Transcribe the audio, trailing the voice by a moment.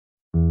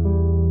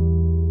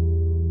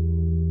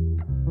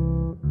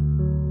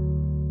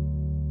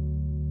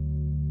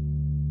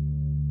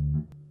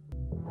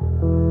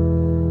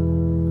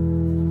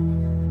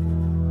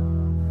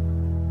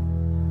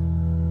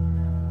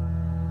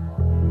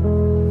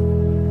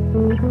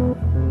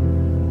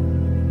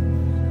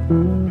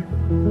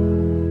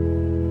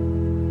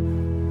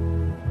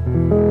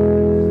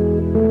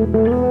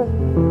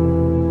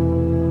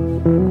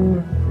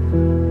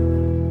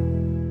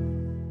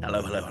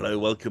Hello.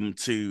 Welcome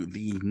to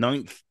the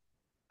 9th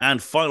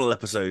and final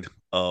episode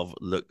of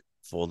Look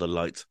for the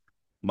Light.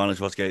 My name's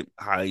Roscoe.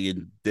 How are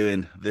you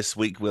doing? This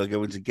week we're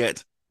going to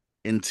get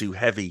into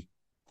heavy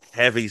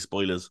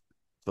spoilers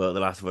for The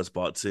Last of Us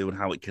Part 2 and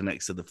how it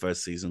connects to the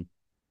first season.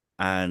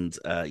 And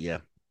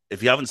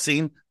if you haven't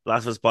seen The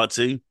Last of Us Part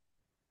 2,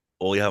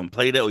 or you haven't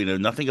played it, or you know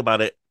nothing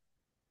about it,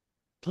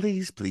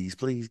 please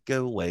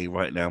go away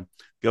right now.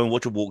 Go and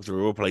watch a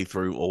walkthrough or a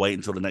playthrough, or wait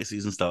until the next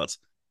season starts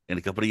in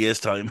a couple of years'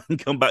 time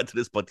and come back to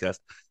this podcast,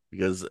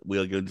 because we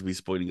are going to be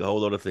spoiling a whole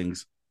lot of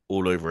things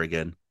all over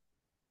again.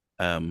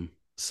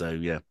 So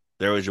yeah,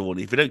 there is your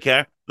warning. If you don't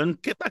care, then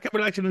get back and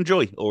relax and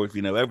enjoy. Or if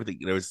you know everything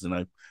there is to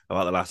know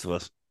about The Last of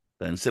Us,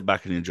 then sit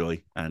back and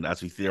enjoy. And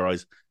as we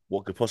theorize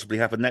what could possibly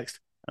happen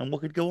next and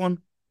what could go on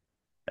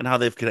and how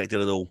they've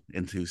connected it all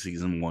into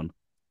season 1.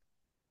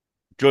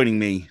 Joining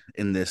me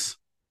in this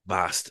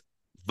vast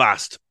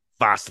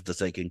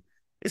undertaking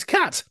is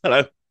Kat.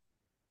 Hello.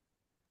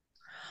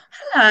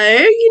 Hello,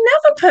 you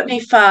never put me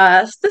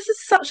first. This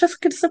is such a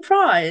good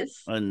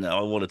surprise. I know,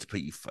 I wanted to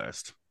put you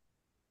first.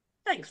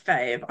 Thanks,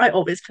 babe. I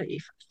always put you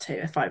first too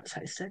if I was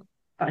hosting.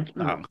 I'm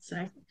Ah, not,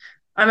 so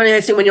I'm only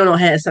hosting when you're not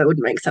here, so it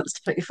wouldn't make sense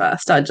to put you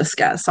first. I'd just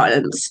get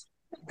silence.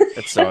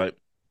 it's all right.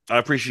 I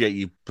appreciate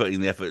you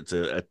putting the effort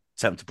to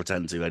attempt to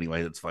pretend to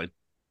anyway. That's fine.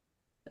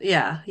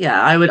 Yeah,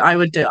 I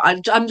would do.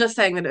 I'm just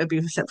saying that it would be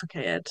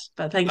reciprocated.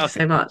 But thank you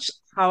Okay. so much.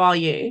 How are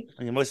you?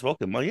 You're most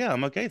welcome. Well, yeah,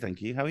 I'm okay.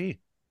 Thank you. How are you?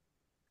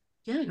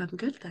 Yeah, I'm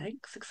good,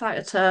 thanks.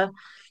 Excited to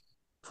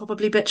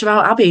probably bitch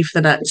about Abby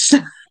for the next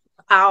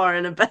hour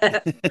and a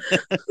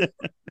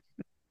bit.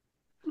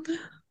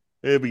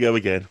 Here we go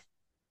again.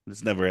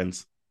 This never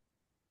ends.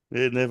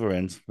 It never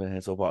ends. But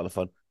it's all part of the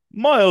fun.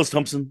 Miles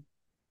Thompson.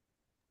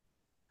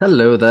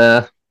 Hello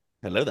there.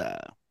 Hello there.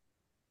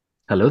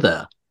 Hello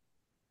there.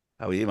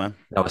 How are you, man?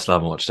 I still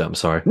haven't watched it. I'm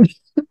sorry.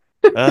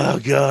 Oh,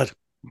 God.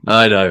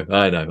 I know.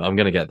 I'm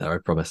gonna get there, I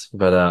promise.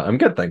 But I'm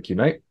good, thank you,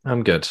 mate.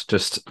 I'm good.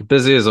 Just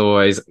busy as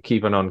always.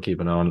 Keeping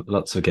on.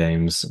 Lots of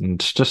games and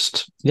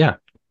just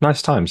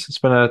nice times. It's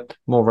been a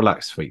more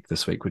relaxed week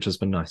this week, which has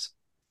been nice.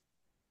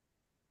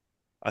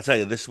 I tell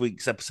you, this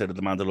week's episode of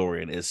The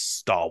Mandalorian is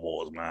Star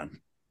Wars, man.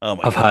 Oh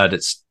my I've God. heard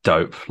it's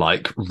dope,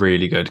 like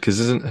really good.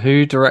 Because isn't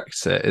who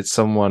directs it? It's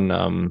someone.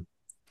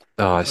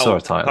 I saw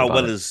a title Carl about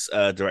it. Weathers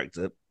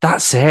directed.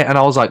 That's it, and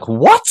I was like,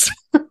 what?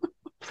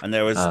 And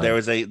there Um,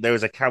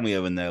 was a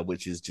cameo in there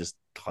which is just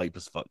hype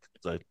as fuck.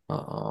 So um,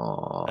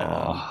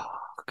 oh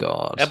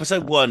God.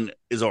 episode 1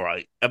 is all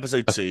right.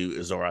 Episode 2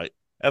 is all right.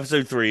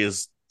 Episode 3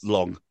 is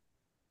long,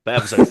 but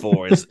episode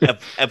 4 is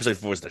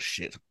the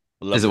shit. Is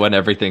Love it it. when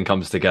everything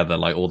comes together,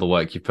 like all the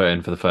work you put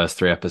in for the first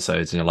 3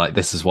 episodes, and you're like,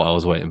 "This is what I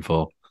was waiting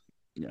for."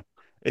 Yeah,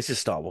 it's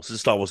just Star Wars. It's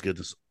Star Wars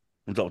goodness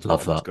from top to Love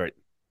bottom. It's that. great.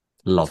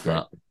 It's Love great.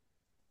 that.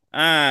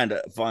 And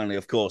finally,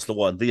 of course, the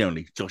one, the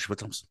only Joshua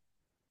Thompson.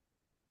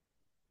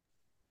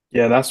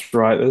 Yeah, that's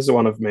right. There's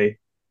one of me.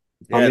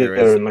 I'm Yeah, the there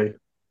is. only.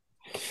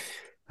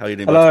 How are you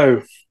doing,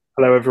 bud?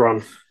 Hello,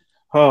 everyone.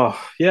 Oh,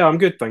 yeah, I'm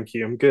good, thank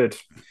you. I'm good.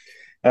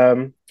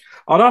 Um,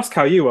 I'd ask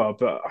how you are,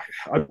 but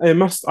I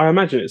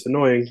imagine it's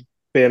annoying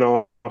being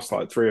asked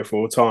like 3 or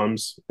 4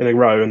 times in a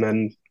row and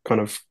then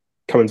kind of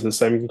coming to the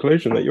same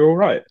conclusion that you're all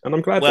right. And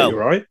I'm glad that Well,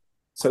 you're all right.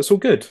 So it's all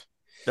good.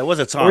 there was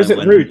a Or is time it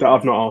when rude that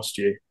I've not asked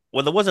you?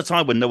 there was a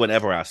time when no one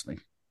ever asked me.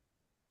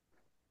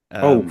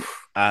 Oh,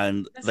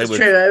 And This they is would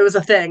true. It was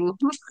a thing,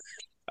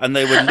 and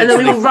they would and then we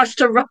literally all rushed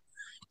to run.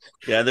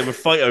 yeah, they would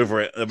fight over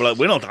it. They'd be like,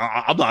 "We're not.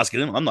 I'm not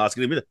asking him. I'm not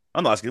asking him either.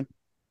 I'm not asking him."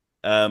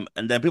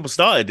 And then people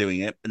started doing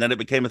it, and then it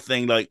became a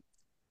thing, like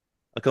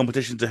a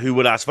competition to who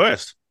would ask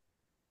first.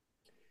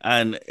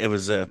 And it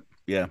was it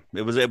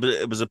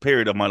was a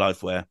period of my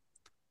life where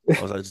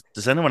I was like,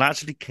 "Does anyone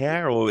actually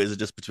care, or is it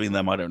just between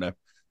them?" I don't know.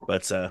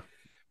 But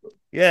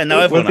yeah, now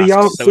were everyone the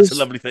asks, so it's a answers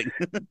lovely thing.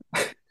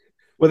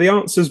 were the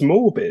answers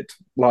morbid?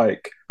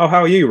 Like, oh,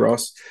 how are you,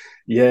 Ross?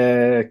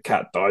 Yeah,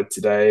 cat died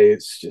today.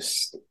 It's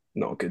just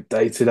not a good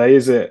day today,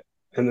 is it?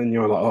 And then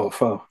you're like,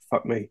 oh,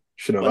 fuck me.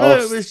 Shouldn't Well, have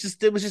no,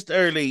 asked. it was just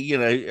early,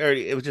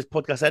 early. It was just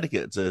podcast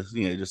etiquette to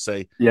just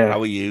say, Yeah,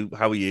 "How are you?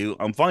 How are you?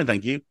 I'm fine,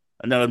 thank you,"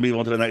 and then I'd move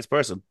on to the next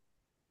person.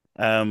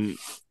 Um,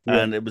 yeah.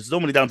 and it was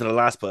normally down to the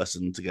last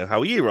person to go, "How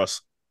are you,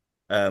 Ross?"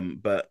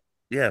 But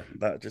yeah,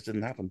 that just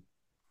didn't happen.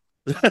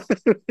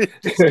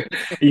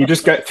 You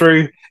just get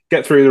through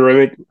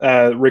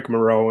the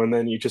rigmarole, and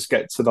then you just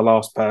get to the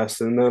last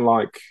person, and they're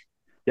like,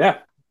 yeah,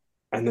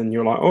 and then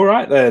you're like, all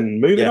right,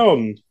 then moving Yeah,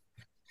 on.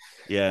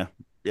 yeah,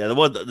 yeah.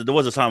 There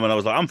was a time when I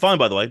was like, "I'm fine,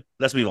 by the way.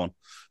 Let's move on,"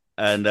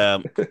 and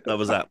that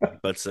was that.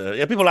 But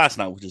yeah, people ask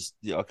now, which is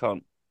I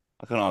can't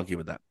argue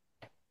with that.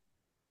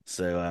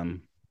 So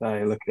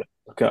Hey, look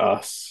at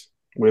us.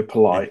 We're yeah,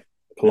 polite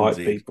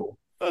indeed. people.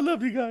 I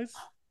love you guys.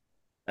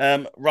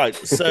 Right.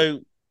 So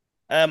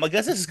I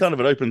guess this is kind of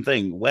an open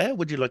thing. Where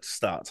would you like to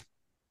start?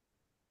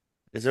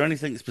 Is there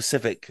anything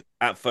specific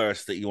at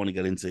first that you want to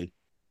get into?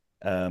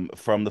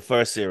 from the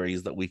first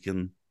series that we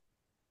can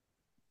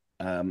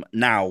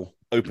now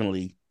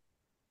openly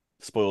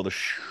spoil the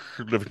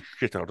living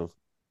shit out of?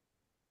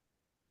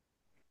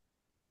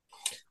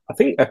 I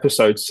think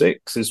episode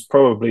 6 is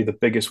probably the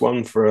biggest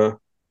one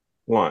for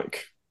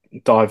like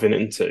diving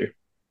into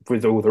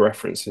with all the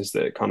references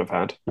that it kind of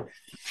had.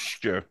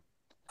 Sure.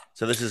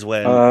 So this is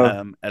when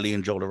Ellie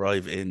and Joel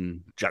arrive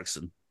in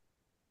Jackson.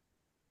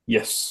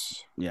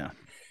 Yes. Yeah.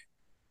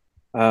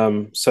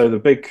 So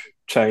the big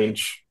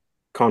change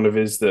kind of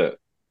is that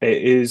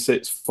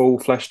it's full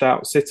fleshed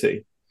out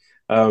city.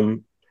 Now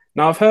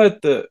I've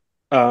heard that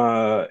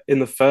in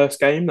the first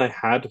game they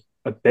had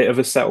a bit of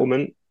a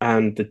settlement,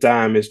 and the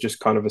dam is just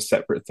kind of a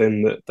separate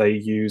thing that they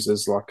use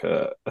as like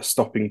a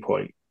stopping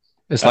point.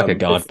 It's like a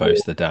guard before-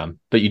 post, the dam.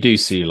 But you do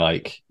see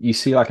like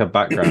a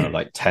background of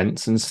like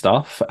tents and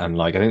stuff, and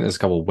like I think there's a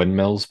couple of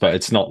windmills, but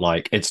it's not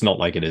like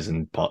it is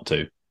in part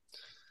 2.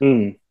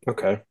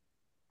 Okay.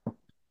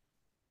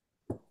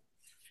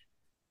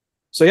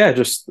 So yeah,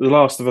 just The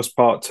Last of Us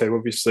Part 2.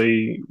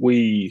 Obviously,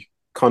 we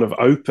kind of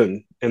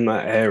open in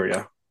that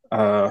area.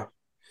 I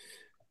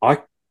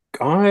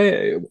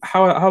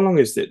how long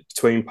is it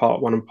between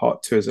part 1 and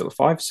part 2? Is it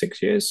 5,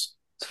 6 years?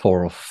 It's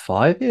 4 or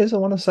 5 years, I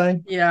want to say.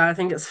 Yeah, I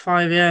think it's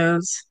 5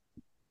 years.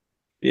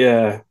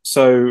 Yeah.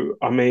 So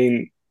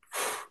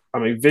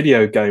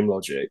video game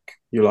logic.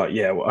 You're like,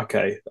 yeah, well,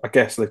 okay. I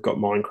guess they've got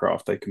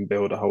Minecraft. They can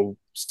build a whole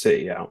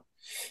city out.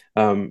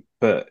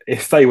 But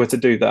if they were to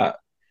do that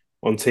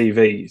on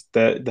TV,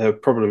 there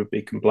would probably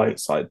be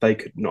complaints like they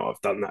could not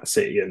have done that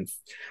city. And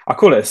I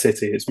call it a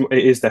city. It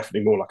is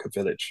definitely more like a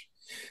village.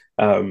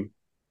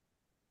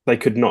 They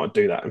could not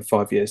do that in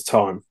 5 years'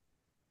 time.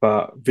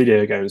 But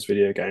video games,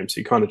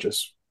 you kind of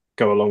just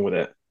go along with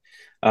it.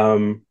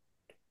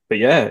 But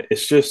yeah,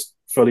 it's just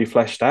fully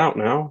fleshed out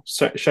now.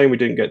 So, shame we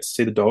didn't get to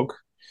see the dog.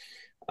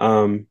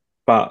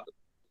 But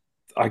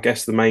I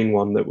guess the main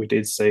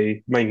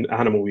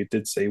animal we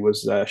did see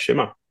was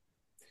Shimmer.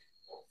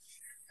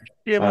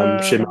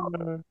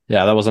 Shimmer.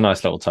 Yeah, that was a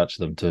nice little touch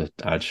of them to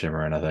add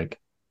Shimmer in, I think.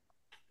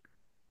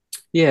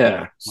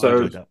 Yeah, I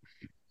so enjoyed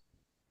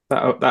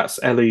that. that's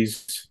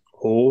Ellie's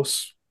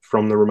horse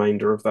from the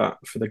remainder of that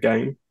for the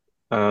game,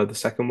 the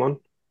second one.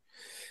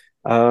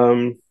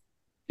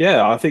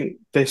 Yeah, I think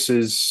this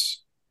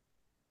is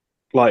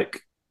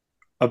like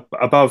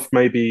above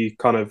maybe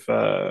kind of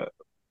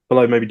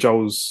below maybe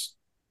Joel's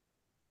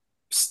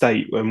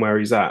state and where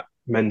he's at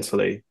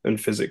mentally and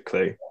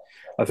physically.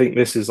 I think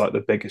this is like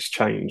the biggest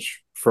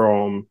change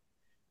from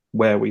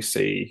where we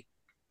see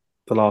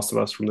The Last of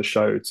Us from the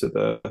show to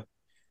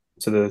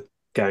the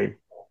game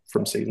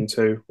from season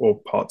 2 or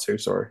part 2,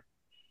 sorry.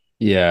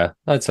 Yeah,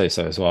 I'd say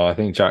so as well. I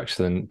think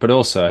Jackson, but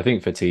also I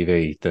think for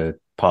TV, the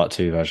part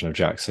 2 version of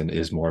Jackson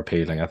is more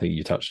appealing. I think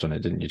you touched on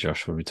it, didn't you,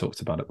 Josh, when we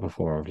talked about it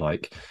before, of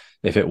like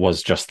if it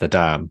was just the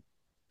dam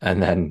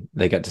and then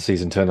they get to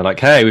season 2 and they're like,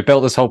 hey, we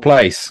built this whole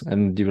place.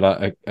 And you're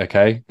like,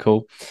 okay,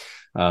 cool.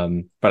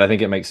 But I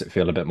think it makes it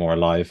feel a bit more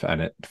alive,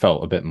 and it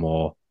felt a bit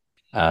more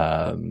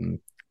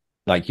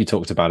like you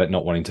talked about it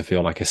not wanting to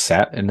feel like a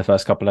set in the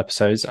first couple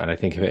episodes. And I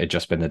think if it had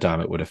just been the dam,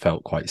 it would have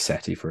felt quite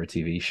setty for a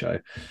TV show.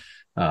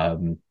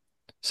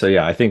 So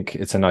yeah, I think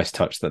it's a nice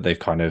touch that they've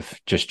kind of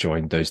just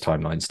joined those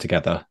timelines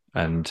together,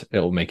 and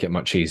it'll make it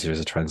much easier as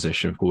a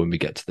transition for when we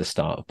get to the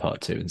start of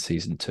part 2 in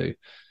season 2.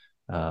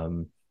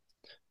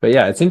 But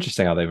yeah, it's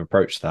interesting how they've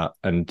approached that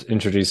and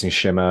introducing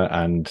Shimmer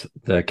and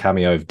the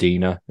cameo of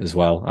Dina as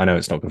well. I know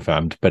it's not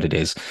confirmed, but it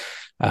is.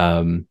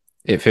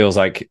 It feels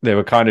like they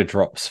were kind of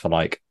drops for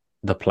like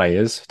the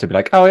players to be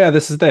like, oh yeah,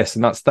 this is this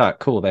and that's that.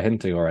 Cool, they're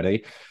hinting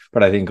already.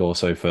 But I think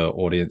also for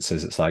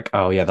audiences, it's like,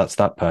 oh yeah, that's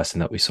that person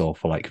that we saw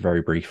for like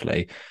very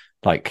briefly.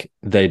 Like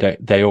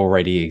they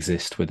already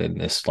exist within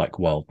this like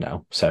world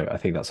now. So I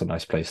think that's a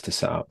nice place to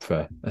set up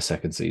for a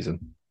second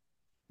season.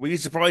 Were you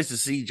surprised to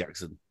see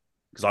Jackson?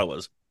 Because I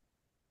was.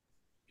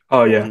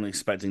 Oh I yeah, wasn't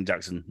expecting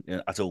Jackson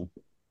at all.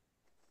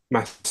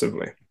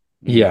 massively.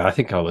 Yeah, I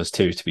think I was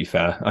too, to be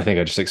fair. I think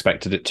I just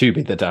expected it to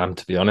be the dam,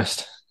 to be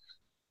honest.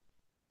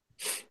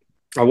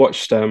 I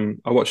watched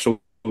all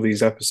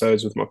these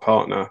episodes with my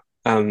partner,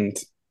 and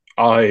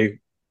I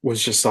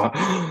was just like,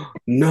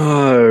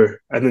 no.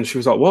 And then she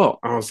was like, what?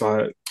 I was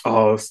like,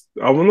 oh,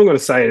 I'm not going to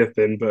say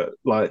anything, but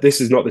like,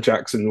 this is not the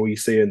Jackson we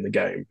see in the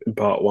game in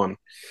part 1.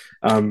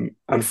 And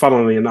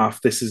funnily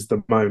enough, this is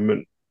the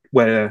moment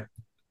where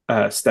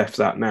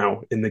Steph's at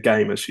now in the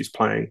game as she's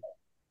playing.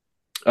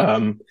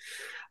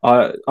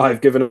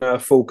 I've given her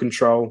full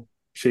control.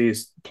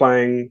 She's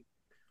playing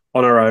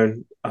on her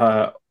own,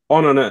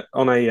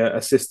 on a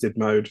assisted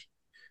mode.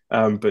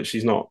 But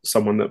she's not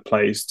someone that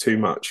plays too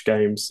much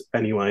games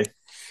anyway.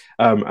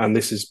 And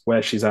this is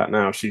where she's at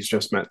now. She's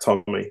just met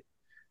Tommy.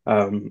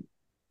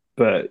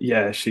 But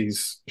yeah,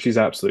 she's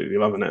absolutely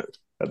loving it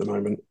at the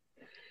moment.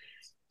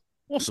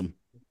 Awesome.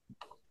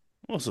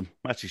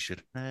 Actually,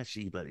 should.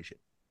 She bloody should.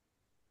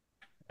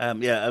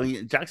 Yeah, I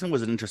mean, Jackson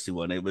was an interesting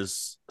one. It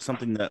was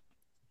something that,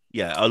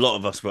 yeah, a lot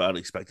of us were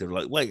unexpected.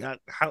 Like, wait,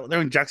 how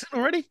they're in Jackson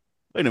already?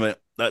 Wait a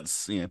minute.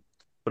 That's,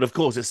 But of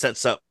course, it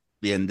sets up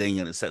the ending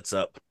and it sets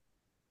up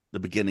the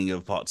beginning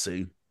of part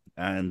 2,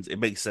 and it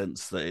makes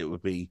sense that it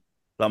would be,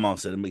 like Mark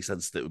said, it makes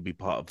sense that it would be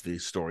part of the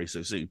story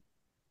so soon.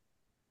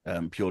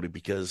 Purely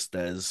because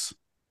there's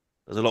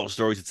a lot of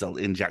story to tell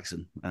in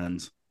Jackson,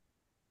 and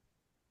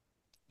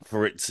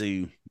for it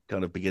to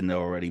kind of begin there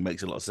already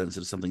makes a lot of sense.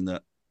 It's something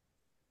that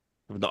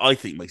I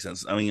think makes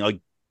sense. I mean, I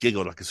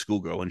giggled like a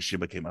schoolgirl when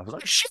Shimmer came out. I was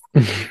like, shit!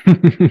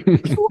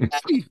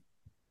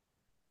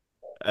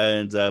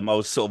 And I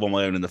was sort of on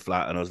my own in the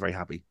flat, and I was very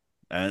happy.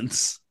 And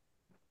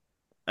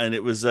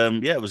it was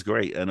it was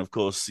great. And of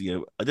course,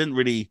 I didn't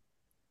really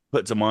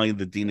put to mind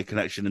the Dina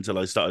connection until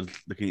I started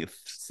looking at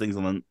things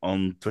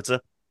on Twitter.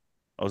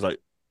 I was like,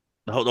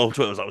 the whole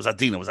Twitter was like, was that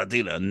Dina? Was that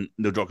Dina? And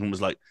Neil Druckmann was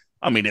like,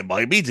 I mean, it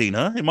might be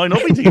Dina. It might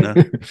not be Dina.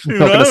 Not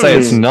going to say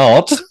it's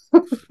not.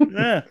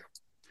 Yeah.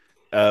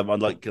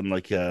 Unlike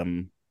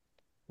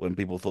when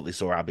people thought they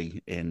saw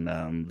Abby in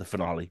the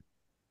finale,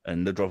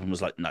 and Neil Druckmann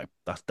was like, no,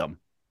 that's dumb.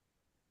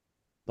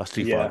 That's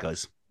too far,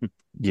 guys.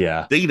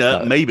 Yeah.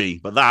 Dina,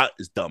 maybe, but that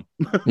is dumb.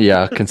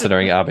 Yeah,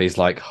 considering Abby's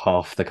like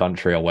half the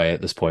country away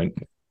at this point.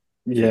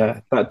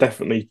 Yeah, that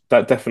definitely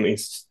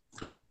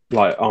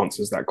like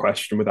answers that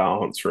question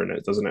without answering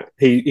it, doesn't it?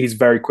 He's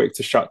very quick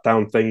to shut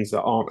down things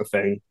that aren't a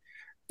thing,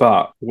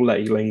 but will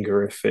let you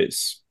linger if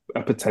it's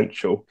a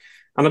potential.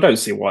 And I don't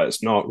see why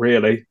it's not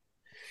really.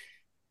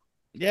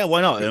 Yeah,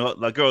 why not?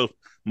 That girl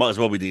might as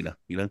well be Dina.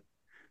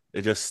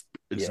 It just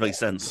makes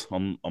sense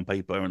on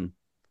paper. And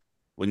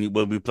when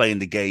we play in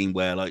the game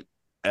where like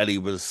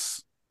Ellie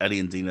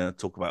and Dina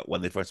talk about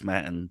when they first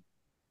met, and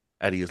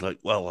Eddie is like,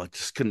 well, I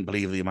just couldn't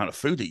believe the amount of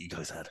food that you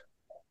guys had.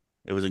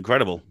 It was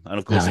incredible. And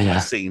of course, in that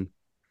scene,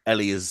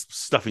 Ellie is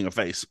stuffing her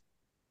face.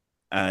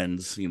 And,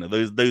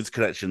 those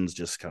connections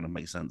just kind of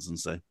make sense. And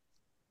so,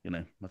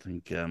 I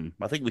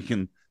think we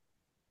can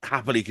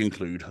happily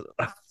conclude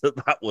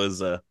that was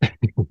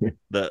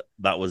that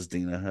was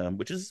Dina,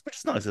 which is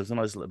nice. It was a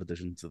nice little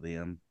addition to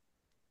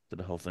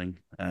the whole thing.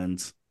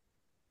 But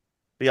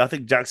yeah, I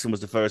think Jackson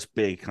was the first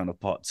big kind of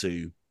part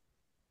 2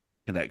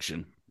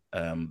 connection.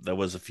 There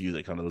was a few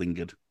that kind of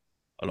lingered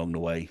along the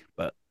way,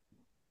 but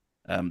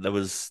there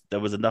was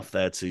enough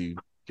there to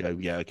go,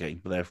 yeah, okay,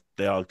 but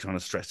they are trying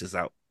to stretch this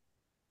out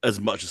as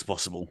much as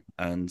possible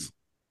and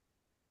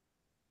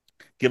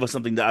give us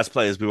something that as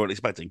players we weren't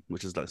expecting,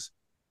 which is nice.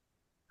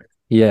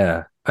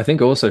 Yeah, I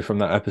think also from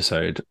that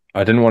episode,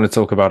 I didn't want to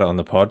talk about it on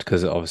the pod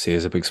because it obviously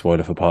is a big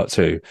spoiler for part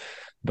 2,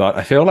 but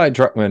I feel like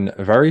Druckmann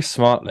very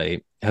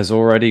smartly has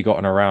already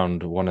gotten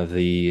around one of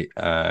the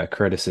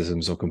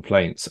criticisms or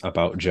complaints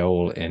about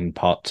Joel in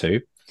part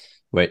 2,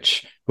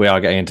 which we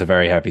are getting into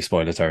very heavy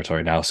spoiler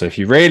territory now. So if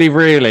you really,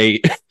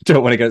 really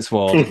don't want to get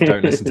spoiled,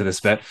 don't listen to this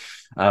bit.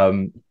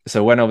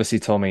 So when obviously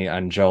Tommy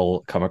and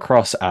Joel come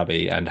across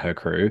Abby and her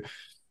crew,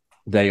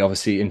 they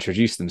obviously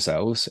introduce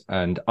themselves.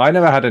 And I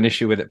never had an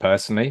issue with it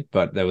personally,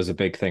 but there was a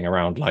big thing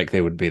around like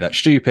they would be that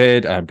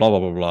stupid and blah, blah,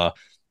 blah, blah.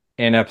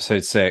 In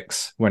episode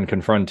 6, when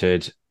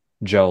confronted,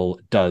 Joel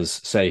does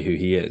say who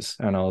he is.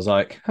 And I was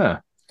like,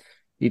 that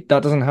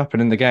doesn't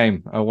happen in the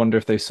game. I wonder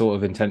if they sort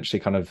of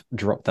intentionally kind of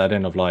dropped that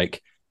in of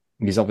like,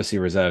 he's obviously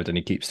reserved and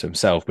he keeps to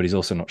himself, but he's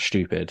also not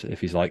stupid.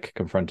 If he's like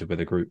confronted with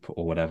a group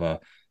or whatever,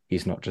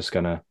 he's not just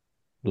going to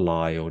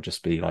lie or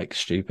just be like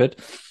stupid.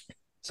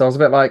 So I was a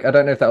bit like, I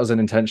don't know if that was an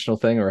intentional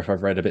thing or if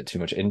I've read a bit too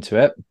much into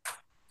it,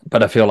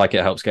 but I feel like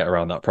it helps get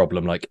around that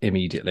problem like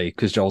immediately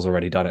because Joel's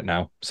already done it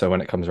now. So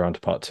when it comes around to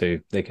part 2,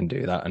 they can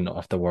do that and not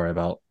have to worry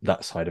about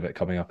that side of it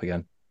coming up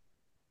again.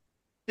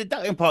 Did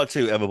that in part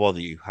 2 ever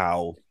bother you,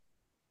 how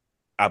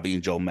Abby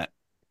and Joel met?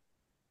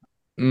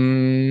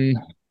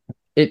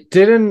 It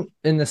didn't,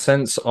 in the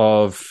sense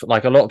of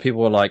like a lot of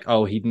people were like,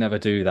 oh, he'd never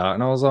do that.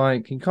 And I was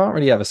like, you can't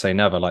really ever say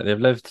never. Like they've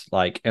lived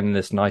like in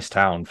this nice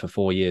town for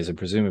 4 years, and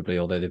presumably,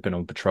 although they've been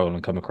on patrol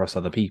and come across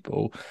other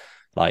people,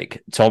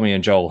 like Tommy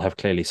and Joel have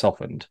clearly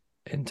softened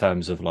in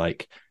terms of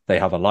like they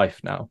have a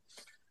life now.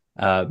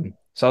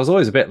 So I was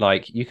always a bit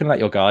like, you can let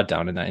your guard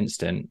down in that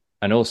instant.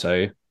 And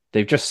also,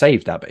 they've just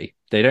saved Abby.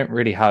 They don't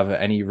really have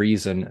any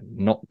reason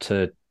not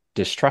to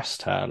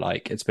distrust her.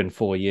 Like it's been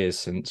 4 years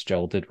since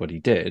Joel did what he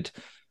did.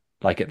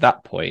 Like at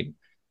that point,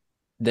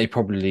 they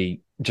probably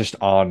just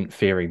aren't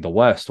fearing the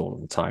worst all of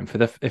the time.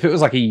 If it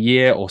was like a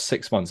year or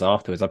 6 months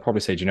afterwards, I'd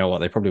probably say, do you know what?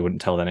 They probably wouldn't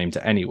tell their name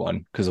to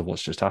anyone because of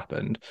what's just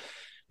happened.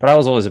 But I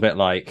was always a bit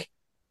like,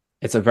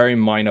 it's a very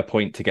minor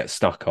point to get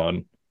stuck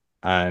on.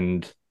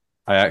 And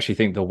I actually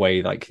think the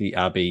way like the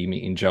Abby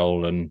meeting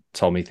Joel and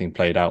Tommy thing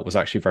played out was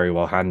actually very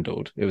well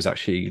handled. It was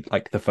actually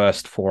like the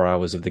first 4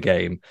 hours of the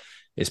game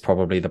is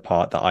probably the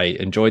part that I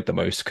enjoyed the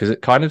most because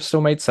it kind of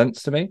still made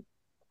sense to me.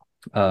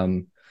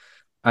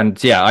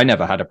 And yeah, I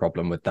never had a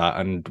problem with that.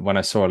 And when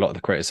I saw a lot of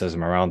the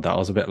criticism around that, I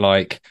was a bit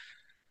like,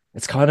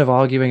 it's kind of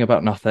arguing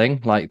about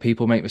nothing. Like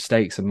people make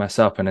mistakes and mess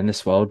up, and in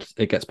this world,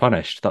 it gets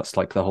punished. That's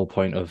like the whole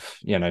point of,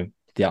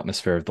 the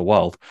atmosphere of the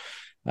world.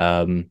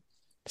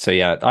 So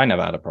yeah, I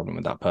never had a problem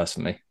with that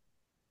personally.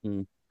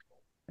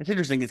 It's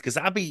interesting because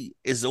Abby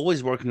is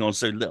always working on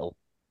so little.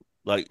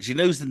 Like she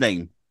knows the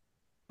name,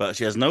 but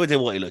she has no idea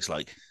what he looks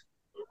like.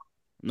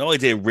 No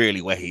idea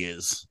really where he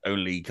is.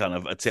 Only kind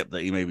of a tip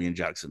that he may be in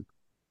Jackson.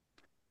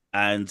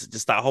 and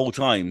just that whole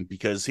time,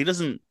 because she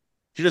doesn't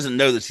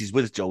know that she's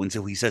with Joel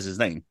until he says his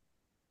name,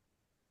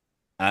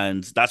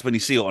 and that's when you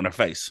see it on her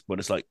face, when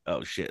it's like,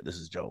 oh shit, this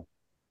is Joel.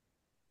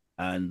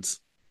 And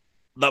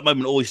that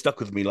moment always stuck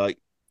with me, like,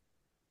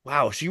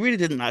 wow, she really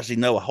didn't actually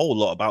know a whole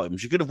lot about him.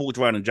 She could have walked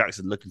around in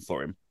Jackson looking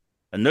for him,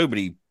 and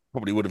nobody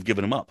probably would have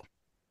given him up.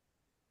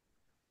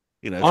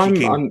 You know, if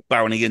she came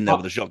barreling in there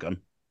with a shotgun.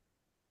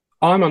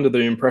 I'm under the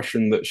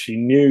impression that she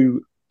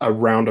knew a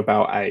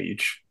roundabout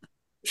age.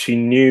 She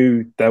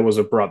knew there was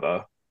a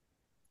brother,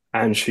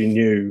 and she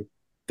knew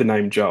the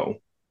name Joel.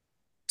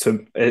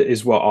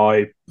 Is what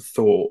I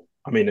thought.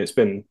 I mean, it's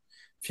been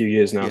a few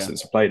years now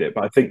since I played it,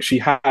 but I think she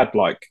had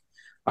like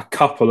a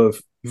couple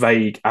of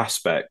vague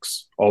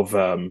aspects of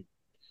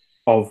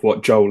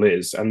what Joel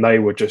is, and they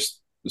were just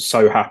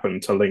so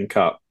happened to link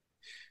up.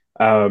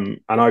 And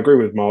I agree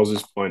with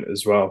Miles's point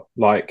as well.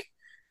 Like,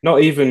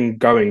 not even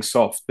going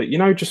soft, but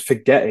just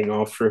forgetting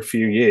after a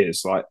few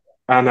years, like,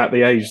 and at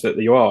the age that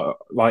you are,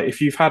 like,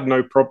 if you've had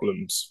no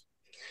problems,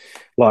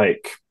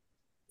 like,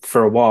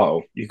 for a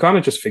while, you kind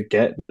of just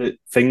forget that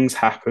things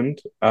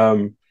happened.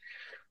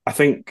 I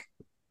think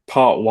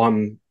part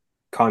one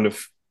kind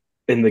of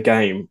in the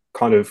game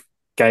kind of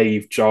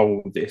gave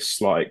Joel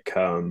this like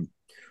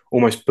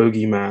almost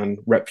boogeyman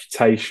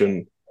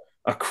reputation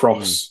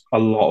across a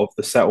lot of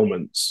the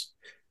settlements,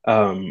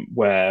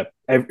 where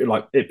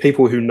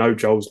people who know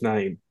Joel's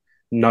name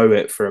know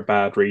it for a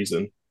bad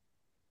reason.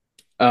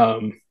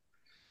 And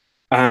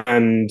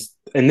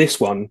in this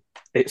one,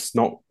 it's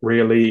not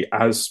really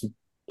as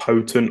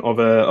potent of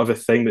a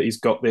thing that he's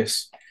got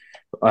this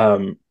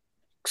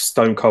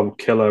stone cold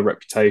killer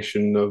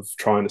reputation of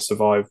trying to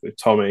survive with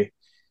Tommy.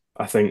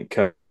 I think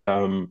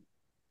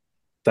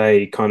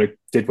they kind of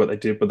did what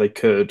they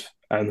could,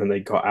 and then they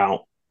got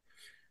out.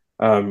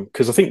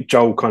 Because I think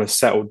Joel kind of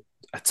settled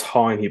a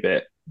tiny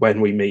bit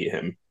when we meet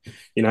him.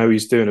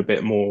 He's doing a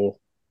bit more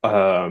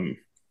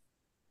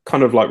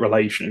kind of like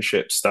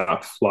relationship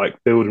stuff, like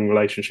building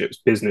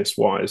relationships business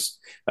wise,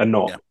 and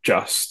not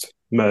just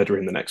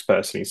murdering the next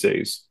person he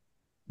sees.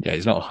 Yeah,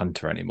 he's not a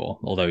hunter anymore,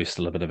 although he's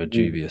still a bit of a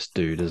dubious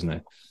dude, isn't he?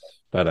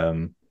 But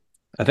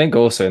I think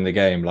also in the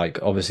game, like,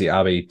 obviously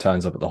Abby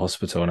turns up at the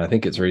hospital, and I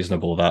think it's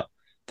reasonable that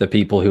the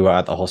people who are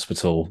at the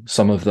hospital,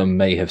 some of them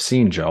may have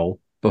seen Joel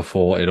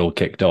before it all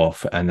kicked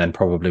off, and then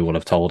probably will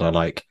have told her,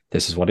 like,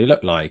 this is what he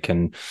looked like,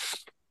 and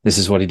this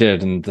is what he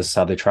did, and this is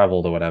how they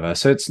traveled or whatever.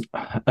 So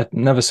I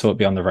never saw it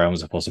beyond the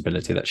realms of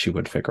possibility that she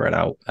would figure it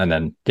out. And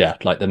then, yeah,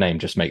 like, the name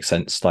just makes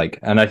sense. Like,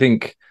 and I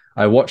think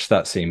I watched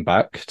that scene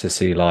back to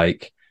see,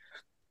 like,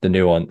 the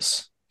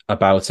nuance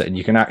about it, and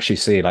you can actually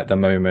see, like, the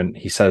moment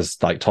he says,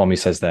 like, Tommy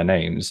says their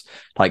names,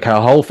 like, her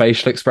whole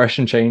facial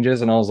expression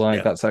changes, and I was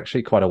like, that's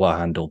actually quite a well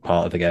handled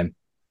part of the game.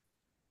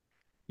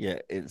 Yeah,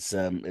 it's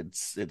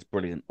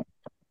brilliant.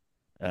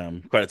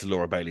 Credit to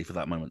Laura Bailey for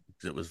that moment.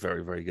 It was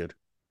very, very good.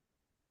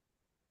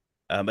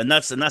 And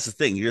that's the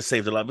thing. You just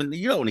saved her life. I mean,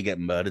 you don't want to get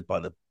murdered by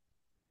the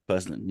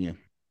person that, you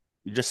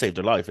just saved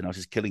her life, and now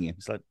she's killing you.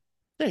 It's like,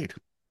 dude,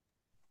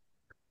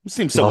 it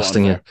seems so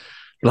unfair.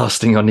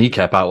 Blasting your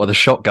kneecap out with a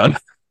shotgun.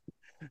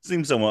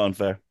 Seems somewhat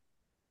unfair.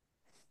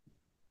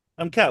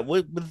 Kat,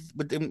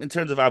 in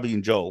terms of Abby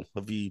and Joel,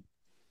 have you,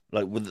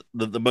 like, with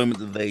the moment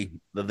that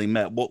they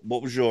met, what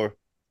was your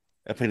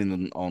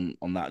opinion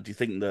on that? Do you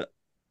think,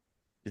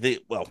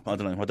 well, I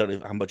don't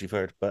know how much you've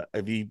heard, but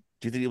do you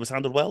think it was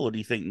handled well, or do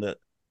you think that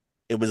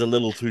it was a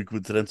little too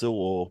coincidental,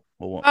 or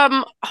what?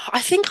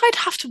 I think I'd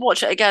have to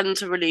watch it again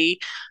to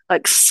really,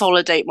 like,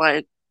 solidate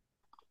my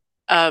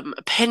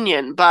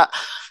opinion, but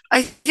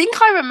I think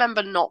I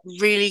remember not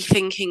really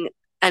thinking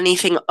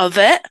anything of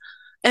it.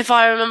 If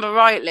I remember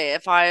rightly,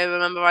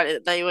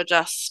 that they were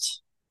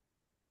just.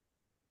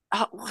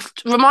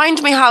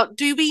 Remind me, how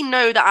do we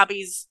know that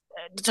Abby's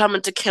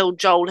determined to kill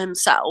Joel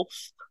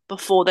himself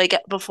before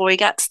she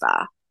gets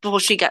there?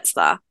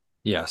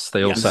 Yes,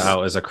 they all set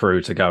out as a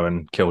crew to go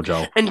and kill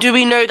Joel. And do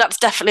we know that's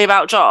definitely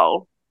about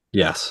Joel?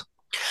 Yes.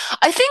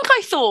 I think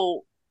I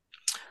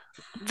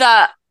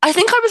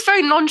was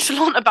very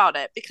nonchalant about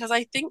it, because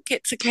I think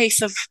it's a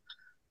case of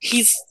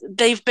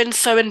they've been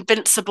so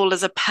invincible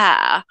as a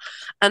pair,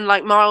 and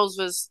like Miles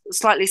was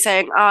slightly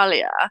saying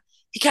earlier,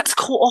 he gets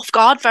caught off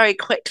guard very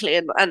quickly,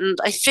 and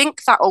I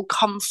think that will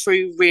come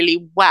through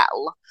really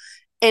well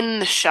in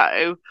the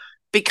show,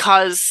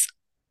 because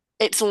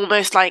it's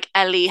almost like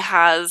Ellie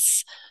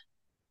has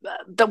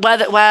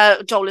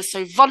where Joel is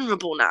so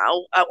vulnerable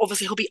now.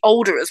 Obviously, he'll be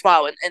older as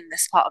well in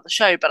this part of the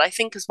show, but I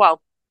think as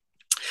well,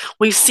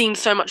 we've seen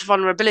so much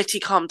vulnerability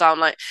calm down,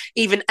 like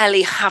even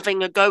Ellie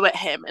having a go at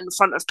him in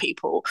front of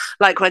people,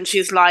 like when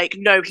she's like,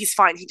 no, he's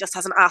fine, he just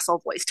has an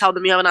asshole voice, tell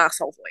them you have an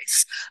asshole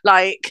voice.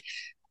 Like,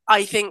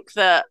 I think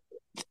that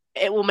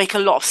it will make a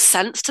lot of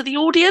sense to the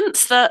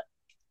audience that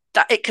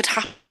it could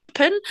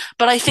happen,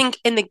 but I think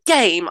in the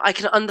game I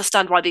can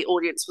understand why the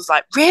audience was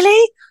like,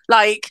 really?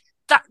 Like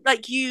that,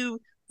 like you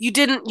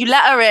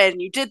let her in,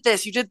 you did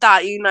this, you did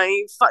that,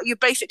 you're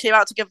basically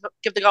about to give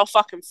the girl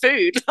fucking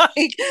food,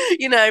 like,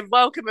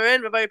 welcome her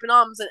in with open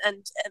arms,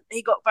 and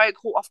he got very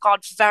caught off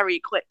guard very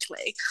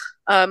quickly.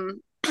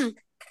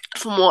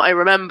 from what I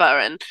remember.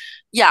 And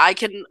yeah, I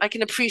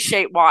can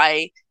appreciate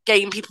why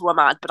game people were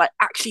mad, but I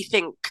actually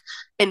think,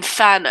 in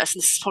fairness,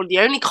 and this is probably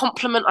the only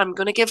compliment I'm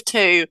going to give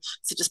to,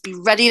 so just be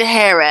ready to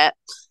hear it.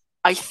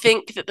 I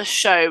think that the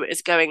show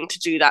is going to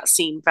do that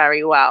scene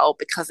very well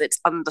because it's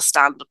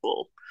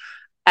understandable.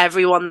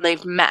 Everyone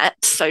they've met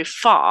so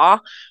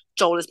far,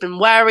 Joel has been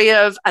wary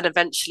of, and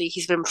eventually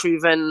he's been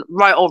proven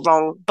right or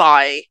wrong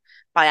by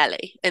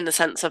Ellie, in the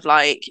sense of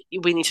like,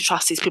 we need to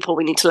trust these people,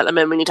 we need to let them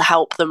in, we need to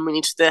help them, we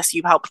need to this,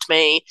 you've helped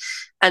me.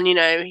 And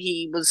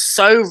he was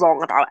so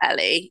wrong about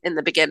Ellie in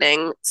the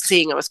beginning,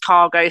 seeing her as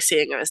cargo,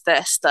 seeing her as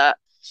this, that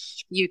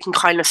you can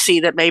kind of see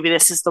that maybe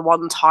this is the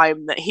one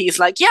time that he's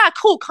like, yeah,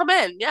 cool, come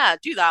in, yeah,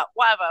 do that,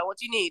 whatever, what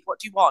do you need, what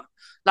do you want,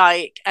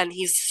 like, and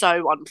he's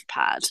so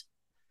unprepared.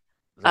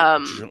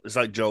 It's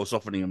like Joel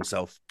softening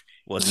himself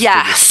was his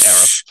Yes.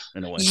 biggest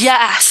error in a way.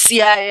 Yes,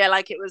 yeah,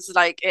 like it was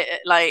like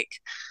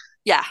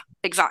yeah,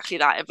 exactly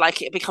that. If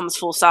like it becomes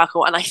full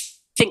circle, and I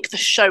think the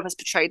show has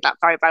portrayed that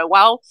very, very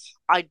well.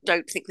 I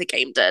don't think the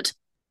game did.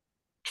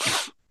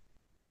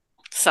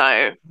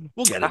 So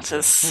We'll get into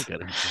it.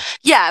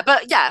 Yeah,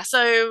 but yeah,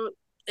 so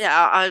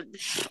yeah,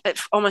 it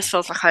almost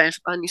feels like I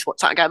need to watch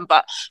that again,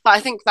 but I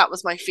think that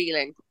was my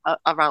feeling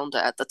around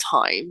it at the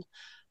time.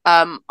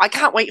 I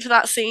can't wait for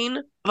that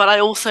scene, but I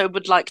also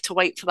would like to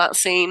wait for that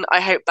scene. I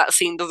hope that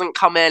scene doesn't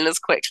come in as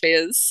quickly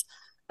as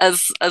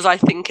I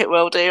think it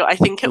will do. I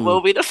think it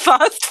will be the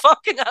first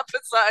fucking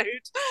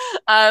episode.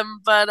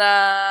 But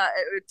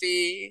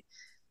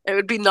it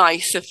would be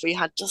nice if we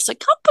had just a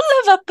couple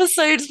of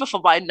episodes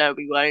before. But I know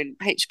we won't.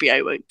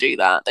 HBO won't do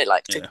that. They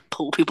like to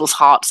pull people's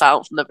hearts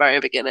out from the very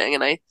beginning,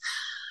 and I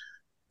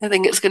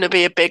think it's going to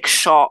be a big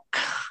shock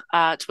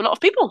to a lot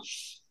of people.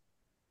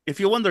 If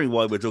you're wondering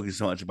why we're talking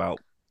so much about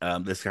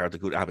this character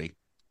called Abby,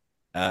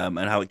 and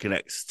how it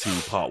connects to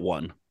part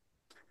one,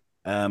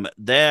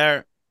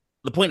 the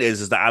point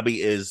is that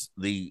Abby is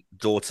the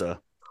daughter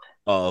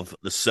of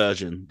the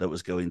surgeon that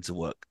was going to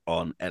work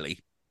on Ellie,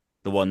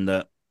 the one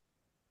that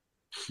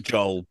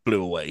Joel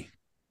blew away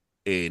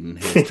in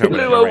his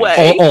blew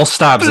away. Or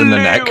stabs in the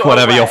neck,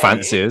 whatever your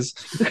fancy is.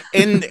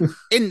 In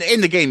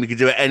the game, you could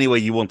do it any way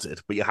you wanted,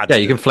 but you had to.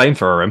 Yeah, you can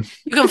flamethrower him.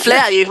 You can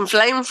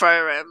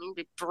flamethrower him. You'd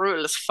be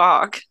brutal as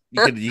fuck.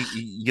 You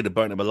could have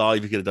burnt him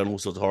alive. You could have done all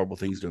sorts of horrible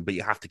things to him, but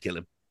you have to kill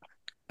him.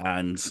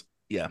 And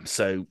yeah,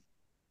 so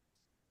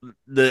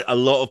a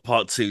lot of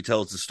part two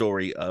tells the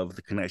story of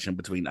the connection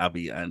between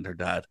Abby and her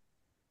dad.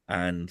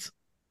 And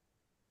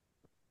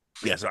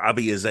yeah, so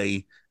Abby is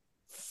a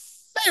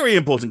very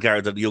important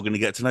character that you're going to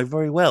get to know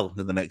very well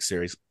in the next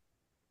series,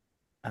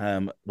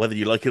 whether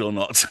you like it or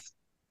not.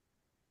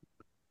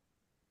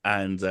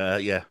 And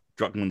yeah,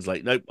 Druckmann's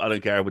like, nope, I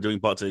don't care. We're doing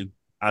part two.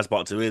 As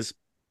part two is,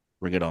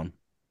 bring it on.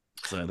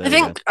 So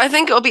I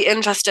think it'll be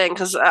interesting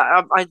because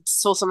I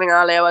saw something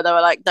earlier where they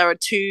were like, there are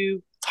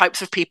two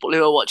types of people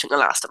who are watching The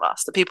Last of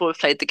Us: the people who've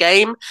played the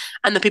game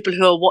and the people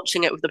who are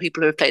watching it with the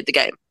people who have played the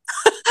game.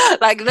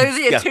 Like those are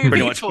your two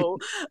people.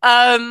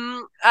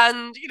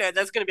 And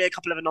there's going to be a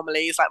couple of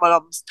anomalies. Like my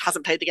mum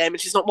hasn't played the game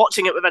and she's not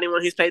watching it with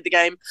anyone who's played the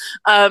game.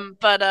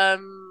 But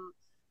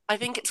I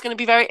think it's going to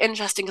be very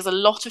interesting because a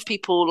lot of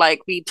people,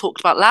 like we talked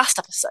about last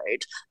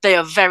episode, they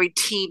are very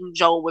team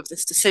Joel with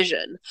this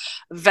decision,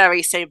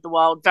 very save the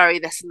world, very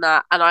this and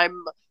that. And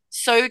I'm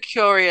so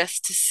curious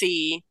to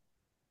see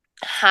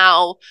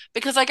how,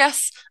 because I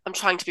guess I'm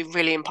trying to be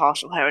really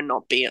impartial here and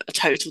not be a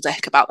total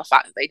dick about the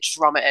fact that they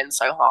drum it in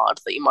so hard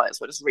that you might as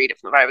well just read it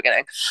from the very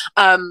beginning.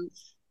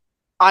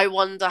 I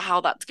wonder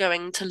how that's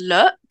going to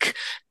look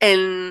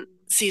in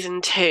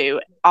season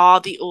 2. Are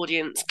the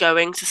audience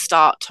going to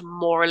start to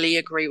morally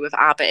agree with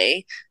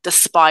Abby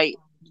despite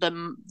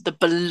the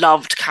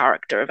beloved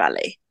character of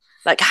Ellie?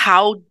 Like,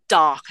 how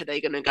dark are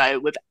they going to go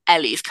with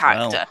Ellie's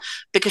character? Well,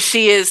 because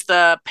she is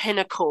the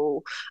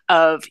pinnacle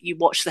of you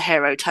watch the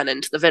hero turn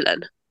into the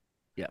villain.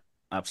 Yeah,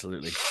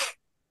 absolutely.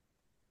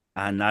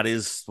 And that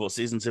is what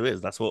season 2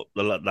 is. That's what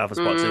the Last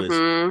Part 2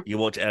 is. You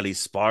watch Ellie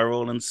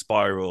spiral and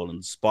spiral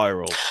and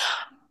spiral.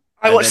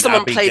 I watched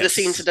someone play the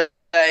scene today.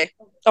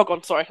 Oh,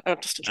 God, sorry.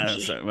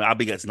 So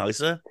Abby gets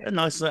nicer and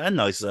nicer and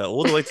nicer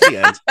all the way to the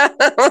end.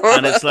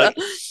 And it's like,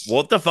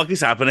 what the fuck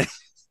is happening?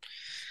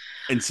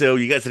 Until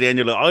you get to the end,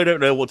 you're like, I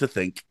don't know what to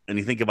think. And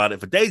you think about it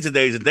for days and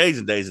days and days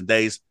and days and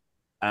days.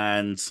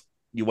 And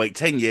you wait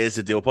 10 years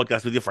to do a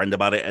podcast with your friend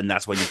about it. And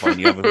that's when you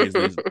finally have a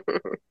reason.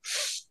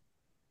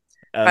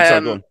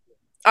 Sorry, go on.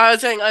 I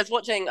was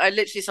watching, I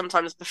literally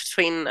sometimes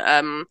between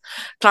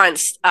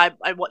clients, I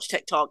watch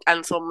TikTok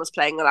and someone was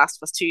playing The Last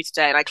of Us 2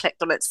 today and I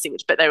clicked on it to see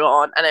which bit they were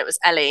on and it was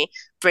Ellie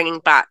bringing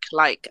back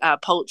like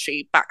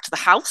poultry back to the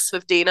house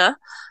with Dina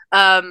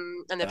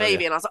and the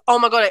baby. And I was like, oh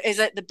my God, is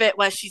it the bit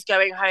where she's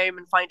going home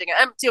and finding it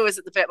empty, or is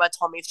it the bit where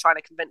Tommy's trying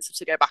to convince her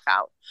to go back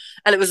out?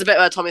 And it was the bit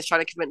where Tommy's trying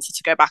to convince her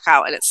to go back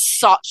out, and it's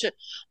such a...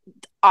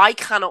 I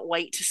cannot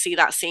wait to see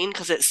that scene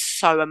because it's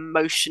so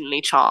emotionally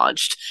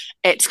charged.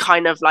 It's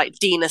kind of like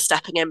Dina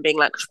stepping in, being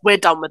like, we're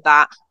done with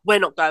that, we're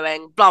not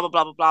going, blah, blah,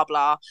 blah, blah, blah,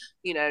 blah.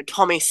 You know,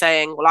 Tommy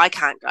saying, well, I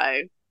can't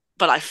go,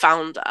 but I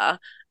found her.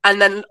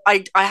 And then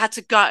I had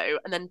to go,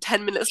 and then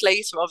 10 minutes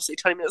later, obviously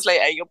 20 minutes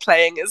later, you're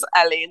playing as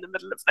Ellie in the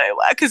middle of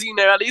nowhere because you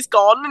know Ellie's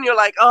gone, and you're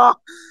like, oh,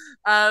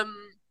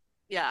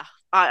 yeah.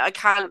 I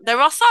can't. There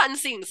are certain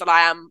scenes that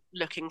I am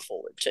looking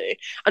forward to.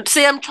 And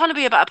see, I'm trying to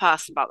be a better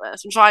person about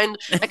this. I'm trying.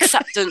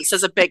 Acceptance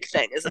is a big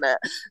thing, isn't it?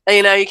 And,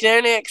 you know, you can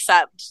only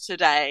accept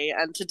today,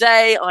 and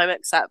today I'm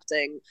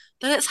accepting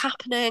that it's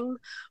happening.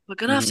 We're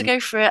gonna have to go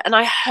through it, and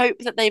I hope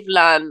that they've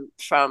learned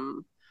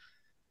from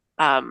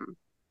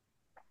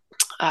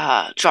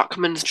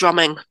Druckmann's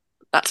drumming.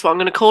 That's what I'm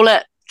going to call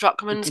it.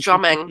 Druckmann's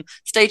drumming.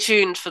 Stay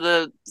tuned for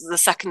the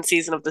second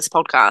season of this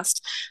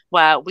podcast,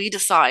 where we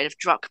decide if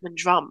Druckmann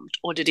drummed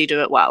or did he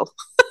do it well.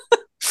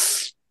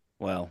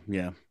 Well,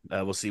 yeah,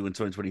 we'll see you in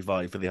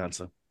 2025 for the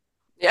answer.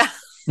 Yeah.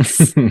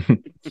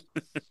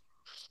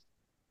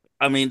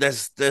 I mean,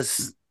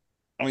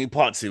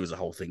 part 2 is a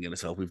whole thing in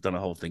itself. We've done a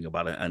whole thing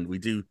about it, and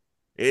it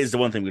is the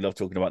one thing we love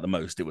talking about the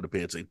most, it would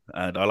appear to,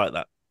 and I like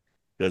that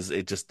because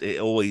it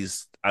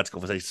always adds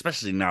conversation,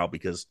 especially now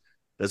because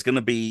there's going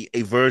to be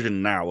a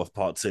version now of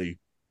part 2,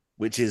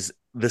 which is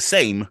the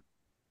same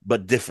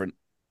but different,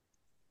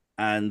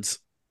 and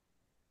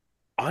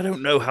I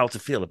don't know how to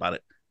feel about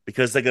it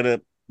because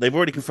they've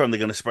already confirmed they're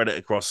going to spread it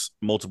across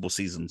multiple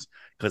seasons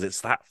because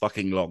it's that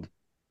fucking long,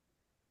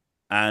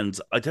 and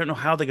I don't know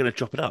how they're going to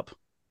chop it up.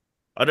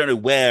 I don't know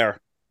where,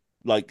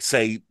 like,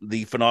 say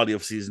the finale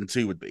of season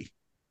 2 would be.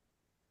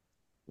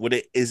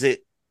 Do you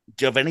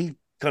have any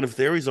kind of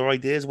theories or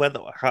ideas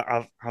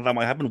how that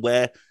might happen?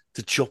 Where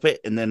to chop it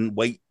and then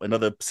wait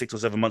another 6 or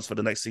 7 months for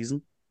the next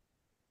season?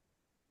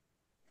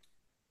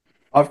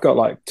 I've got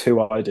like 2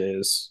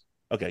 ideas.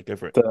 Okay, go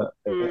for it.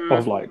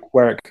 Of like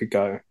where it could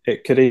go.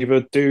 It could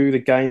either do the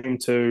game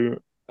to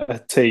a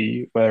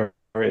T where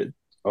it,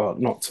 or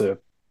not to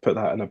put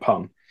that in a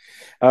pun,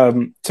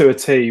 to a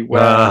T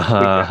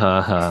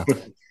where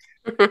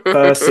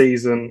first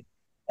season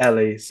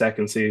Ellie,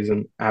 second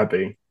season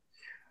Abby,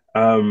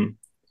 and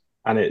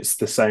it's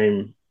the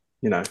same,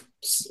 you know,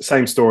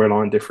 same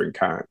storyline, different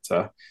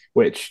character,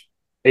 which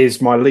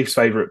is my least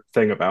favorite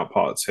thing about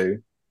part 2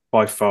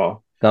 by far.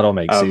 That'll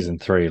make season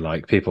 3,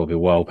 like, people will be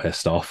well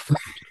pissed off.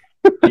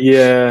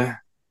 Yeah,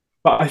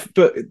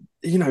 but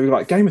you know,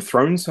 like Game of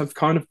Thrones have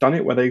kind of done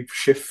it where they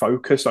shift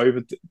focus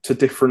over to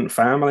different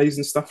families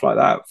and stuff like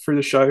that through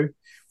the show,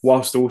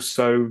 whilst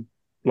also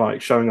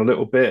like showing a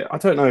little bit. I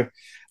don't know.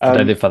 I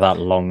don't think for that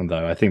long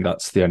though. I think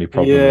that's the only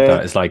problem with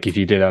that. Is like if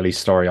you did Ellie's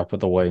story up at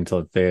the way into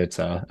the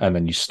theatre and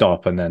then you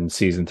stop and then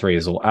season 3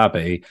 is all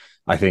Abby,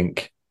 I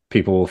think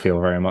people will feel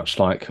very much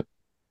like,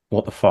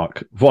 what the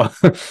fuck? What?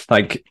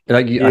 I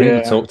think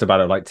you talked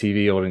about it, like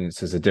TV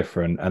audiences are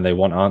different and they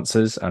want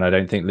answers, and I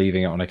don't think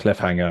leaving it on a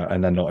cliffhanger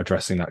and then not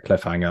addressing that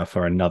cliffhanger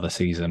for another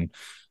season,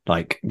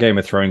 like Game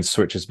of Thrones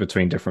switches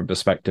between different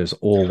perspectives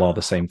all while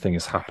the same thing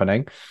is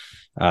happening.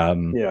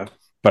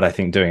 But I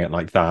think doing it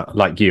like that,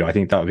 like you, I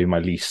think that would be my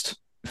least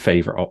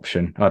favorite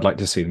option. I'd like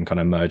to see them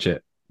kind of merge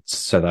it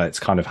so that it's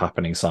kind of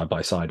happening side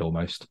by side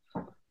almost.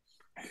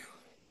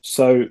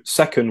 So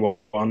second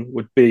one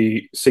would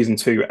be season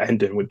 2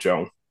 ending with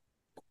Joel.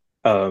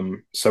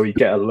 So we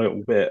get a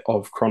little bit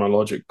of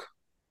chronologic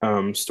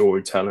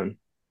storytelling,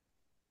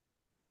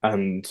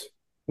 and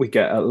we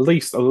get at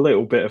least a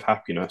little bit of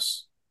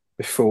happiness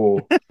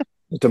before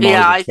the demise.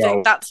 Yeah, I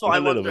think that's what I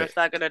wonder if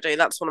they're going to do.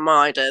 That's one of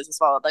my ideas as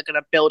well. They're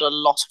going to build a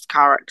lot of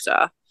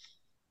character.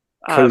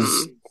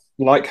 Because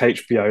like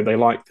HBO, they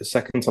like the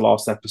second to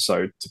last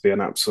episode to be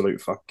an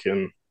absolute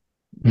fucking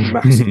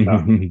massacre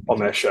on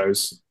their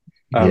shows.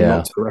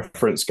 Not to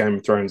reference Game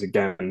of Thrones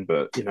again,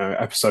 but you know,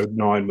 episode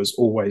 9 was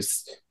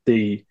always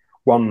the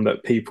one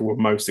that people were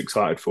most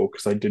excited for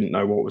because they didn't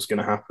know what was going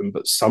to happen,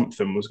 but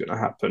something was going to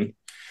happen.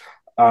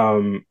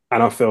 And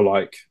I feel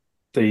like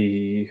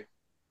the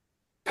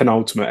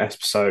penultimate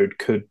episode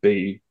could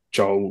be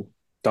Joel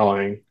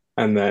dying,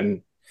 and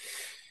then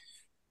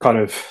kind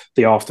of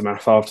the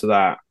aftermath after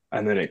that,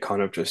 and then it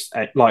kind of just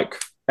like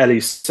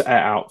Ellie's set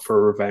out for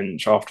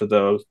revenge after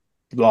the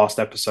last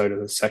episode of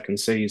the second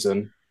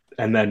season.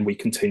 And then we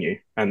continue,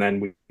 and then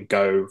we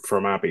go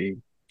from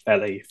Abby,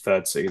 Ellie,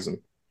 third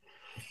season.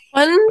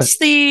 When's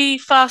the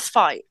first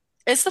fight?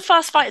 It's the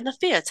first fight in the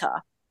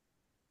theatre.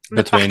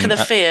 The back of the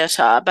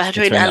theatre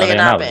between Ellie and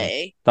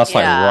Abby. That's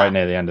like right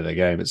near the end of the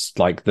game. It's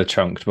like the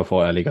chunk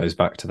before Ellie goes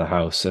back to the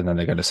house, and then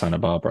they go to Santa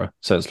Barbara.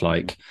 So it's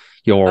like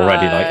you're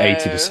already like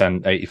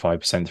 80%,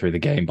 85% through the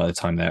game by the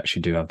time they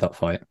actually do have that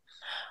fight.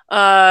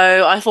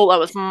 Oh, I thought that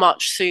was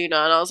much sooner,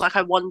 and I was like,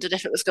 I wondered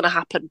if it was going to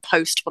happen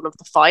post one of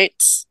the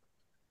fights.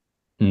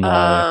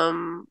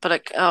 No. But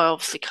I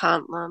obviously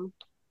can't then.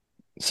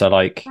 So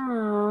like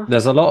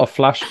there's a lot of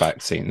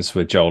flashback scenes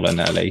with Joel and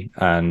Ellie,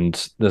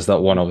 and there's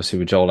that one obviously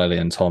with Joel, Ellie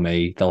and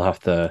Tommy. They'll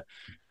have to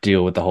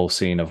deal with the whole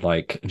scene of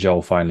like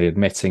Joel finally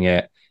admitting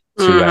it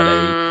to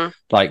Ellie.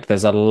 Like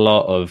there's a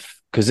lot of,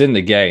 because in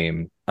the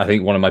game I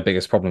think one of my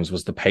biggest problems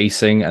was the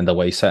pacing and the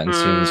way certain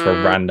scenes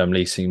were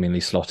randomly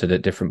seemingly slotted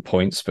at different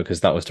points,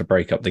 because that was to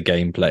break up the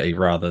gameplay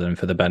rather than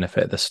for the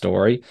benefit of the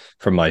story,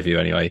 from my view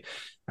anyway.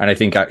 And I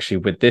think actually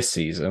with this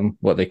season,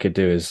 what they could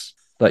do is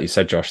like you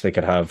said, Josh, they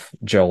could have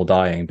Joel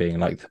dying being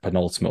like the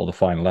penultimate or the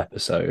final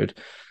episode.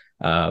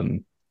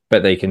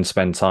 But they can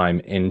spend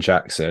time in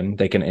Jackson.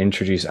 They can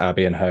introduce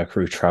Abby and her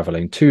crew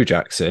traveling to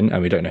Jackson,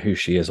 and we don't know who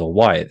she is or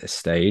why at this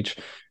stage.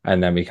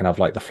 And then we can have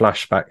like the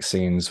flashback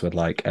scenes with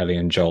like Ellie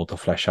and Joel to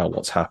flesh out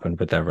what's happened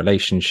with their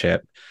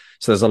relationship.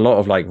 So there's a lot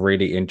of like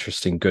really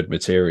interesting, good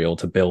material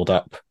to build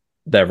up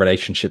their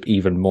relationship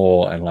even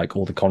more and like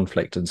all the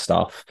conflict and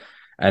stuff.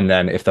 And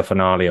then if the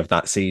finale of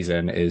that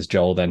season is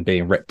Joel then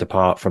being ripped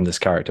apart from this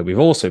character we've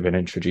also been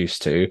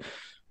introduced to,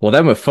 well,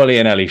 then we're fully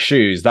in Ellie's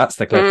shoes. That's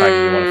the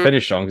cliffhanger you want to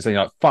finish on, because then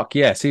you're like, fuck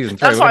yeah, season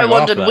 3. That's what I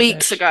wondered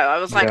weeks ago. I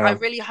was like, Yeah. I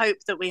really hope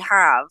that we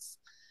have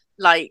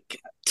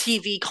like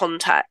TV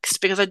context,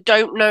 because I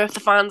don't know if the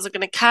fans are going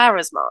to care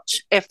as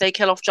much if they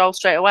kill off Joel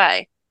straight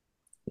away.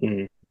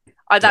 Mm.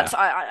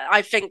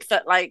 I think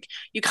that like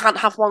you can't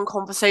have one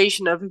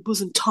conversation of it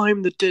wasn't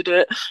time that did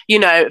it,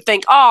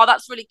 think, oh,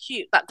 that's really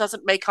cute. That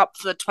doesn't make up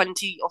for the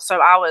 20 or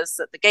so hours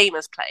that the game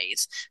has played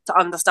to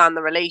understand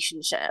the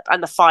relationship,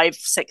 and the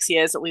 5-6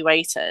 years that we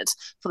waited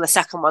for the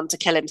second one to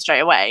kill him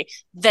straight away.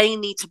 They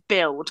need to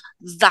build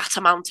that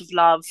amount of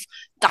love,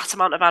 that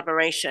amount of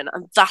admiration,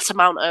 and that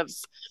amount of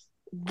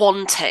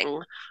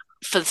wanting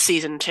for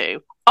season 2.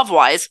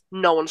 Otherwise,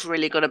 no one's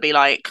really going to be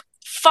like,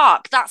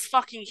 fuck, that's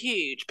fucking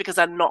huge, because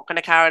they're not going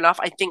to care enough.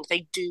 I think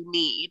they do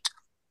need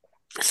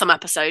some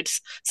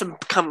episodes, some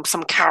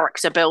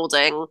character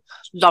building,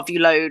 love you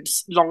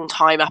loads, long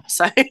time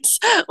episodes,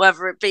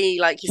 whether it be,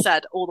 like you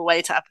said, all the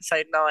way to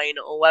episode 9,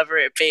 or whether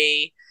it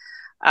be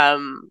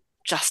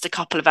just a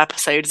couple of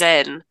episodes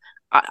in.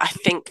 I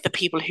think the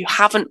people who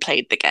haven't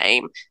played the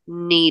game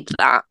need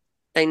that.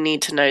 They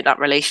need to know that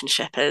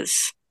relationship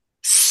is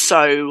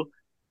so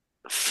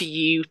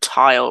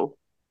futile.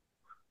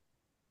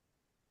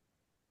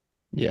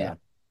 Yeah.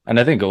 And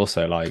I think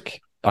also,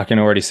 like, I can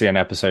already see an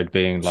episode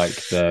being like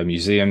the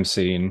museum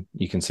scene.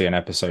 You can see an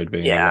episode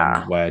being the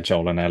one where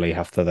Joel and Ellie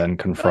have to then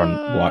confront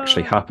what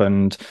actually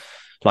happened.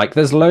 Like,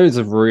 there's loads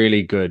of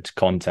really good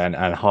content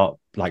and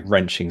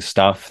heart-wrenching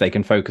stuff. They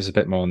can focus a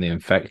bit more on the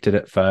infected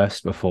at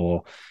first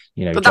before,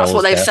 But that's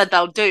what they've said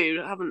they'll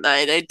do, haven't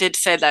they? They did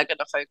say they're going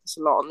to focus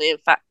a lot on the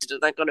infected,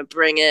 and they're going to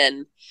bring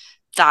in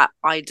that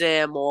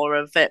idea more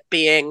of it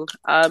being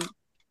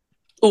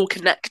all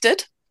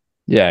connected.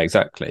 Yeah,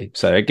 exactly.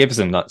 So it gives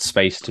them that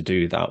space to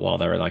do that while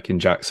they're like in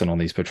Jackson on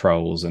these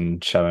patrols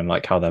and showing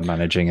like how they're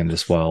managing in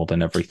this world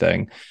and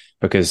everything.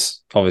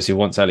 Because obviously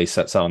once Ellie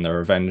sets out on their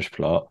revenge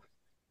plot,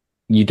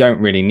 you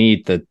don't really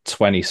need the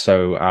 20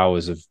 so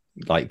hours of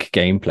like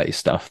gameplay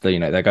stuff.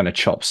 They're going to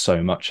chop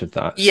so much of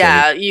that.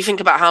 Yeah, so you think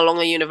about how long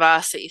the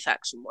university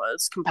section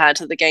was compared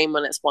to the game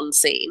when it's one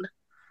scene.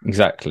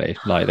 Exactly.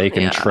 Like they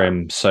can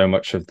trim so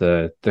much of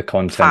the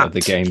content of the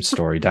game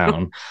story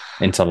down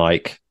into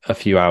like a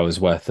few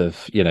hours worth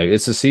of,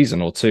 it's a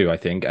season or 2, I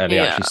think, Ellie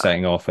actually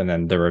setting off and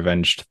then the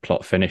revenge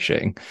plot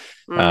finishing.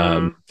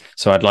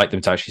 So I'd like them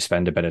to actually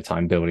spend a bit of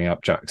time building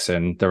up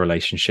Jackson, the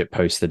relationship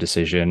post the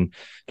decision,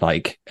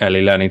 like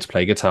Ellie learning to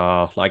play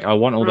guitar. Like I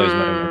want all those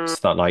moments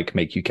that like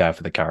make you care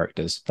for the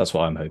characters. That's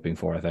what I'm hoping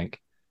for, I think.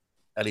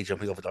 Ellie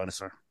jumping off a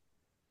dinosaur.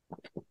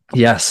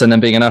 Yes, and then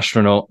being an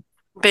astronaut.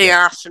 Being an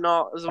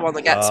astronaut is the one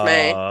that gets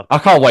me. I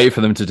can't wait for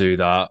them to do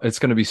that. It's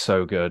going to be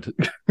so good.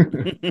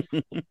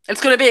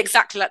 It's going to be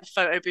exactly like the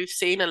photo booth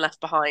scene in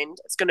Left Behind.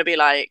 It's going to be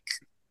like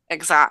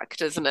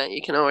exact, isn't it?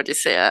 You can already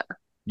see it.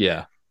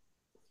 Yeah.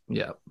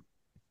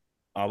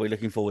 Are we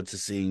looking forward to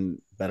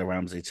seeing Bella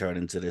Ramsey turn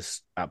into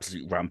this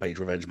absolute rampage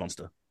revenge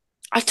monster?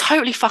 I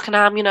totally fucking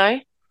am,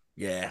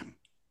 Yeah.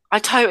 I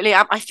totally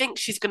am. I think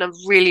she's going to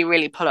really,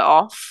 really pull it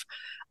off.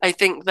 I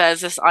think there's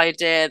this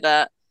idea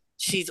that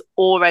she's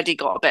already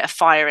got a bit of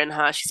fire in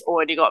her. She's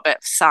already got a bit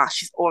of sass.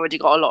 She's already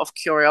got a lot of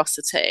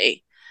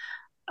curiosity.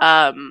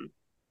 And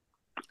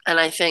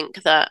I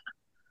think that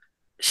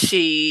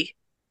she,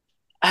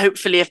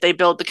 hopefully, if they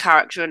build the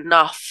character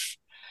enough,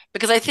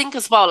 because I think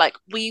as well, like,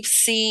 we've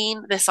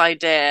seen this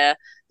idea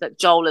that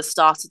Joel has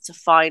started to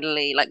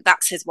finally, like,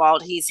 that's his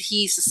world.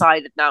 He's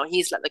decided now.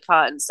 He's let the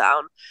curtains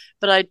down.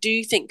 But I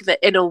do think that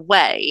in a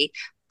way,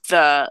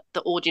 the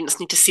audience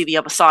need to see the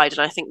other side, and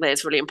I think that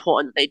it's really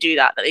important that they do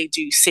that they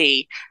do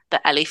see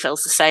that Ellie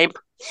feels the same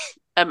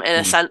in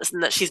a sense,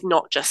 and that she's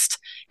not just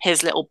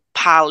his little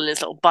pal and his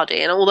little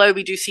buddy. And although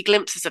we do see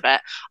glimpses of it,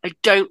 I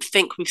don't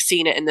think we've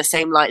seen it in the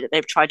same light that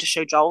they've tried to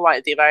show Joel right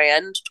at the very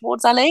end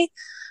towards Ellie.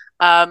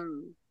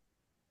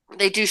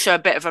 They do show a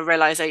bit of a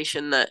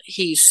realization that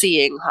he's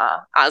seeing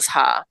her as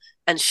her,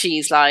 and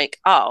she's like,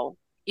 oh,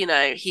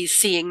 he's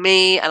seeing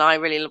me, and I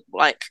really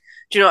like,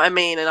 do you know what I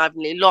mean? And I've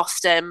really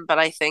lost him, but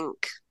I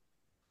think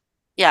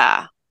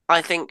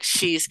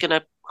she's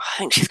gonna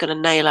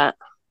nail it.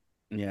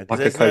 Yeah, like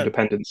a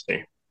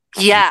codependency.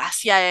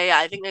 Yes, yeah.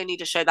 I think they need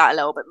to show that a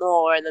little bit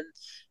more, and then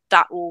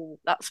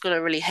that's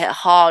gonna really hit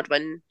hard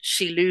when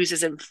she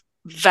loses him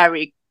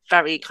very,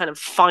 very kind of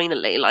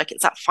finally. Like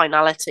it's that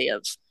finality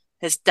of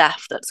his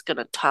death that's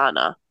gonna turn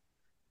her.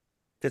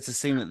 There's a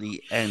scene at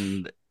the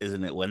end,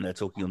 isn't it, when they're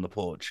talking on the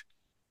porch?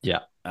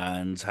 Yeah.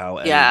 And how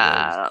Ellie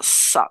that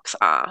sucks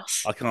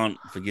ass. I can't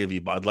forgive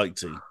you, but I'd like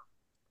to.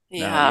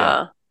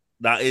 Yeah.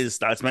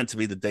 That's meant to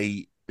be the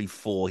day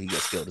before he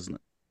gets killed, isn't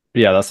it?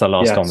 Yeah, that's the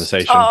last Yes.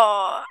 conversation.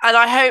 Oh, and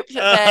I hope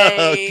that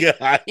they. Oh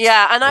God.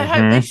 Yeah, and I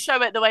hope they Mhm.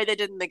 show it the way they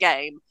did in the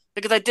game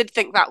because I did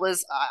think that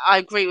was. I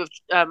agree with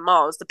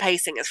Miles. The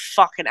pacing is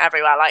fucking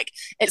everywhere. Like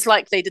it's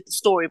like they did the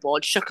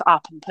storyboard, shook it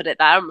up, and put it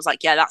there, and was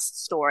like, "Yeah, that's the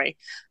story."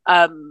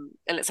 And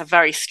it's a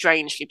very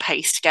strangely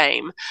paced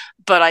game,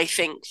 but I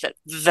think that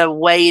the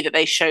way that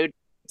they showed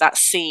that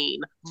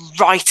scene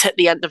right at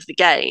the end of the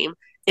game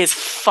is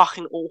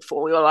fucking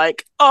awful. You're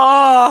like,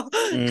 oh,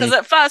 because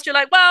at first you're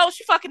like, well,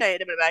 she fucking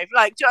hated him anyway.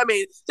 Like, do you know what I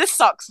mean? This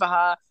sucks for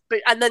her, but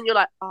and then you're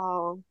like,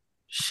 oh,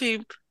 she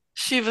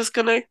was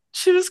gonna forgive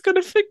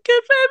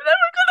him. They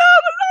were gonna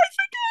have a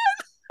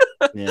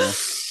life Yeah.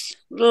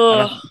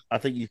 again. And I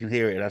think you can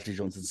hear it in Ashley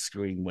Johnson's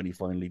scream when he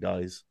finally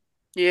dies.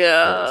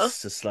 Yeah.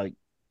 It's just like,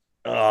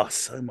 oh,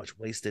 so much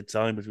wasted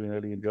time between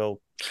Ellie and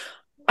Joel.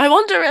 I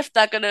wonder if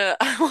they're gonna.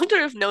 I wonder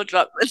if Neil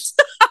Druckmann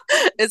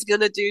is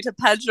gonna do to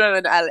Pedro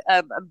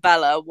and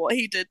Bella what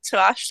he did to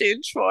Ashley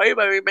and Troy,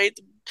 where he made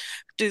them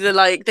do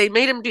they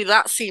made him do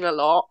that scene a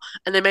lot,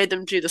 and they made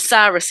them do the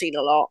Sarah scene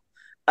a lot,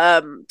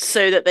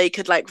 so that they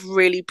could like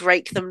really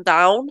break them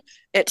down.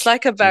 It's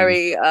like it's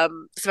a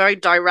very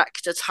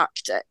director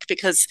tactic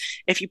because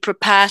if you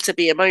prepare to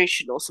be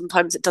emotional,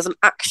 sometimes it doesn't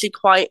actually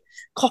quite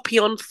copy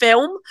on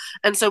film.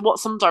 And so what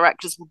some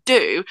directors will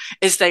do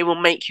is they will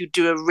make you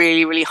do a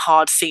really, really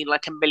hard scene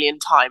like a million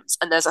times.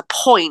 And there's a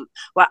point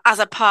where as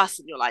a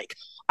person, you're like,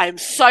 I am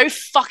so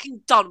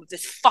fucking done with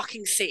this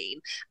fucking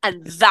scene.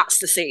 And that's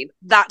the scene.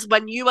 That's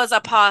when you as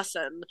a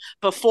person,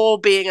 before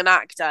being an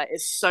actor,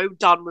 is so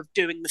done with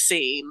doing the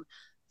scene,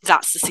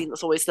 that's the scene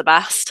that's always the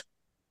best.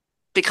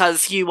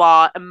 Because you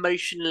are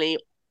emotionally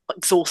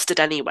exhausted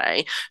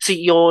anyway. So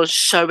you're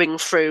showing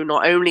through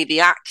not only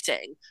the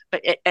acting, but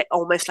it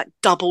almost like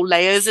double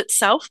layers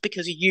itself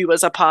because you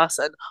as a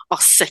person are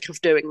sick of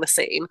doing the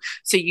scene.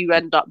 So you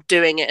end up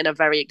doing it in a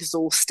very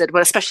exhausted,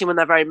 well, especially when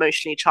they're very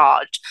emotionally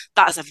charged.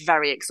 That is a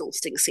very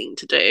exhausting scene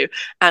to do.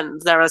 And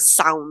there are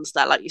sounds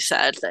there, like you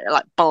said, that are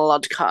like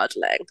blood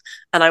curdling.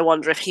 And I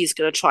wonder if he's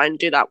going to try and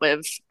do that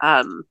with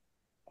Bella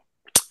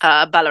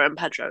and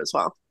Pedro as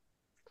well.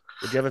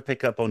 Did you ever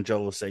pick up on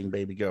Joel saying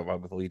 "baby girl"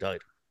 right before he died?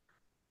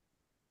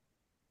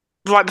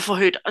 Right before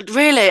who?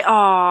 Really?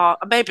 Oh,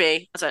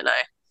 maybe. I don't know.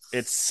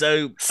 It's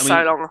so. I So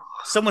mean, long.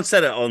 someone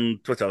said it on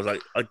Twitter. I was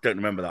like, I don't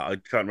remember that. I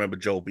can't remember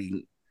Joel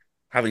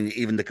having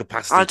even the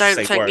capacity I to don't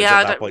say think. words Yeah, at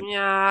I that don't. point.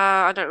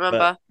 Yeah, I don't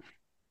remember.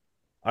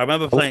 I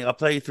remember playing. I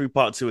played through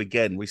part 2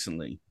 again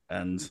recently,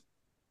 and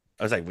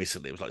I was like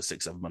recently. It was like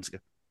 6-7 months ago,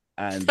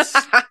 and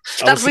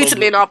That's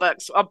recently in our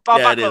books. Our yeah,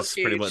 it backlog's is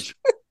huge. pretty much.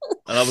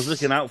 And I was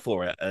looking out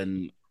for it,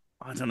 and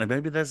I don't know.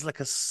 Maybe there's like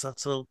a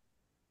subtle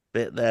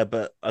bit there,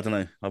 but I don't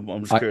know.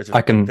 I'm just curious.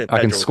 I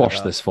can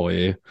squash this for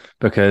you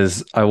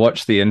because I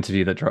watched the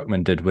interview that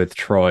Druckmann did with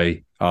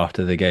Troy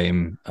after the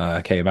game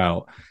came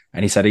out,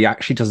 and he said he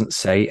actually doesn't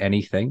say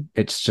anything.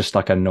 It's just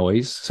like a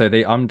noise. So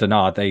they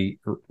they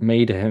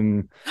made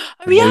him.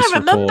 Oh yeah, I voice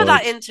remember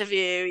that record.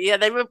 interview. Yeah,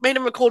 they made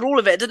him record all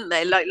of it, didn't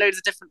they? Like loads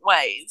of different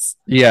ways.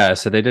 Yeah,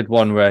 so they did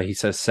one where he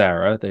says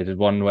Sarah, they did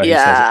one where he says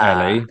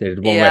Yeah. Ellie, they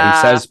did one where he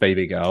says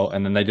baby girl,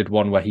 and then they did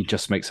one where he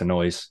just makes a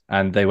noise.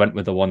 And they went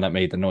with the one that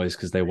made the noise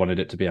because they wanted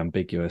it to be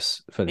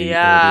ambiguous for the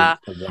Yeah.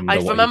 audience to wonder I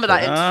what he remember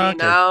that thought.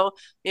 interview now.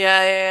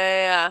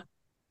 Yeah.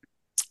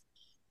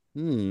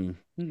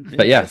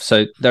 But yeah,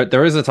 so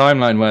there is a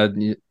timeline where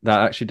that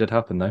actually did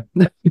happen, though.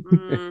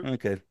 Mm.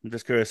 Okay, I'm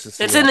just curious to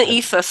see. It's in the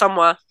ether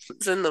somewhere.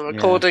 It's in the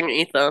recording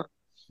ether.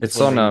 It's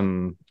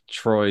on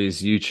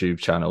Troy's YouTube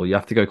channel. You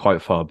have to go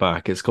quite far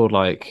back. It's called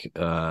like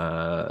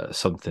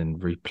something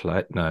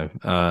replay. No,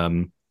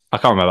 I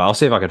can't remember. I'll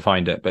see if I can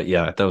find it. But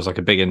yeah, there was like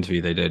a big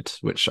interview they did,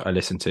 which I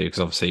listened to because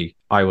obviously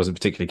I wasn't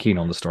particularly keen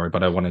on the story,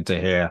 but I wanted to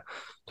hear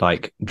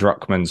like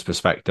Druckmann's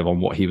perspective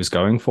on what he was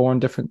going for and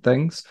different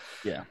things.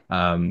 Yeah.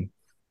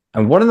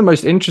 And one of the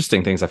most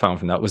interesting things I found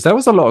from that was there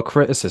was a lot of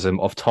criticism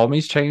of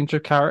Tommy's change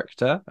of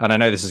character. And I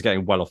know this is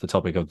getting well off the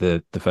topic of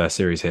the first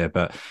series here,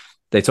 but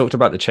they talked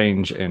about the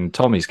change in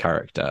Tommy's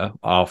character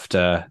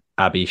after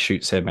Abby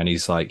shoots him and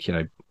he's like,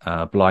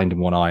 blind in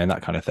one eye and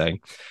that kind of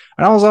thing.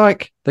 And I was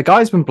like, the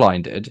guy's been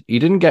blinded. He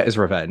didn't get his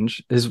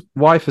revenge. His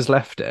wife has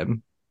left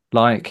him.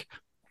 Like,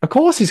 of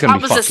course he's going to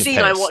be fucking pissed. That was a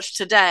scene I watched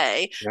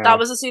today. Yeah. That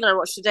was a scene I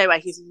watched today where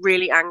he's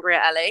really angry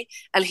at Ellie.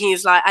 And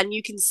he's like, and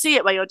you can see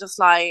it where you're just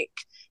like,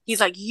 he's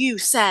like, you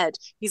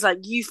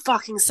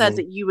fucking said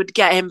that you would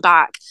get him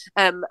back,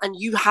 and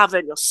you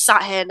haven't. You're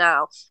sat here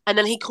now, and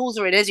then he calls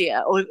her an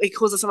idiot, or he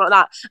calls her something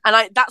like that.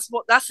 And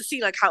that's the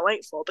scene I can't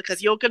wait for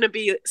because you're gonna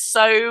be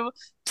so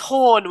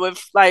torn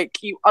with like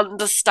you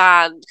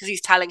understand because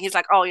he's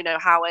like, oh,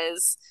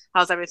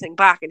 how's everything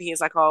back, and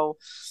he's like, oh,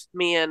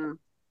 me and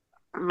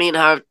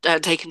her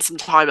have taken some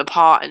time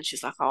apart, and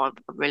she's like, oh, I'm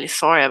really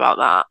sorry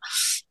about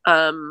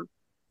that.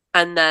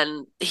 And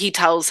then he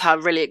tells her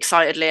really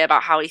excitedly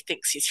about how he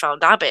thinks he's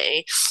found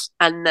Abby.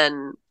 And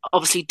then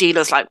obviously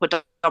Dina's like, we're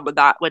done with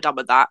that. We're done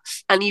with that.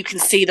 And you can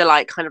see the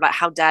like, kind of like,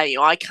 how dare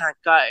you? I can't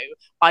go.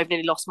 I've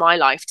nearly lost my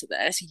life to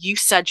this. You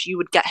said you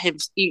would get him,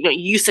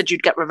 you said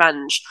you'd get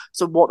revenge.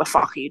 So what the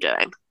fuck are you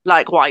doing?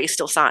 Like, why are you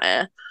still sat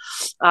here?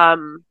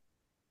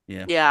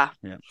 Yeah.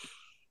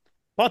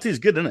 Part 2 is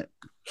good, isn't it?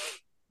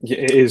 Yeah,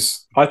 it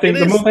is. I think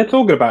the more they're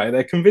talking about it,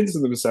 they're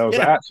convincing themselves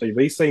that actually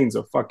these scenes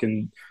are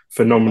fucking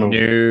phenomenal.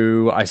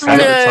 No, I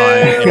said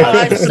at the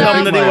time, it has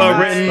phenomenally well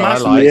written.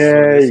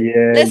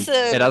 Yeah.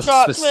 Listen, it has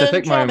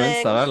specific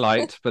moments that I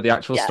liked, but the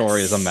actual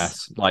story is a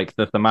mess. Like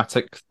the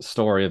thematic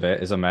story of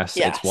it is a mess.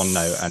 It's one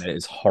note and it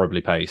is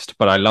horribly paced.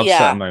 But I love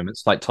certain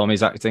moments, like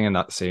Tommy's acting in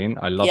that scene.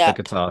 I love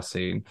the guitar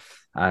scene.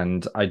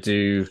 And I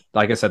do,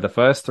 like I said, the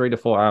first 3 to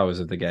 4 hours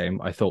of the game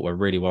I thought were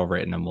really well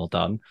written and well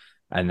done.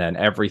 And then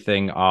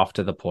everything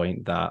after the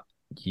point that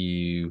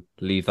you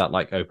leave that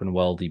like not open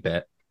worldy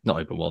bit,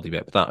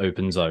 but that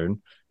open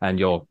zone and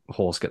your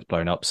horse gets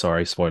blown up.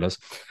 Sorry, spoilers.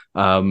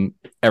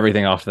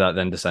 Everything after that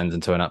then descends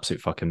into an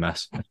absolute fucking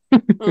mess.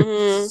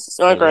 I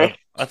agree.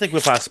 I think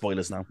we're past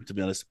spoilers now, to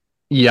be honest.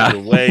 Yeah,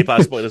 we're way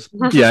past spoilers.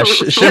 Yeah,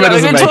 Shimmer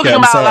doesn't make it.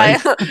 I'm sorry.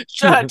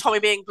 Like, Tommy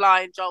being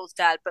blind, Joel's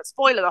dead, but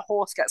spoiler: the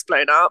horse gets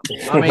blown up.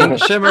 I mean,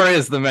 Shimmer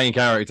is the main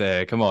character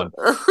here. Come on,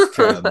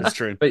 That's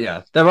true. But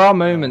yeah, there are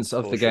moments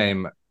of the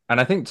game, and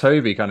I think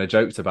Toby kind of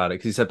joked about it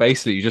because he said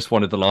basically you just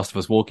wanted the Last of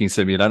Us walking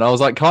simulator, and I was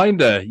like,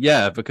 kinda,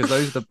 yeah, because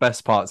those are the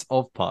best parts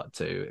of part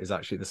 2 is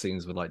actually the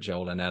scenes with like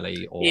Joel and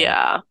Ellie, or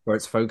where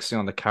it's focusing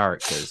on the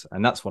characters,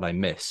 and that's what I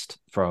missed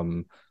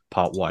from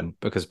part 1,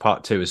 because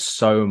part 2 is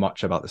so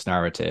much about this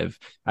narrative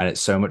and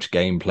it's so much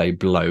gameplay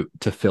bloat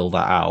to fill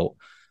that out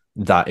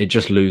that it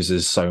just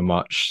loses so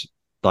much,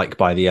 like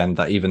by the end,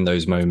 that even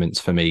those moments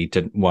for me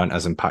weren't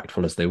as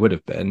impactful as they would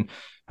have been.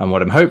 And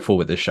what I'm hopeful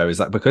with this show is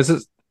that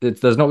because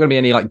there's not going to be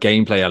any like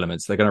gameplay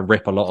elements, they're going to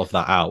rip a lot of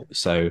that out.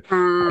 So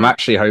I'm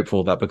actually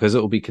hopeful that because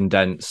it will be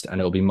condensed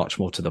and it will be much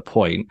more to the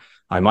point,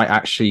 I might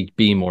actually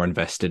be more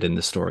invested in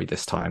the story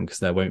this time, because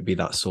there won't be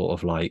that sort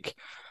of like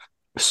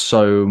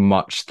so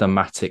much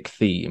thematic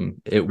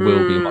theme. It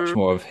will be much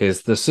more of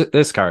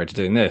this character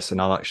doing this, and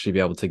I'll actually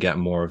be able to get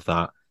more of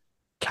that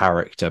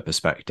character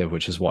perspective,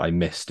 which is what I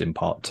missed in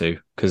part 2,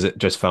 because it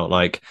just felt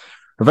like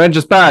revenge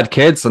is bad,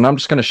 kids, and I'm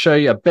just going to show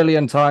you a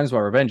billion times why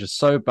revenge is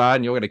so bad,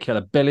 and you're going to kill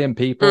a billion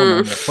people, and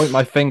I'm going to point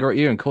my finger at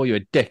you and call you a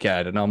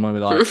dickhead, and I'm going to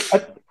be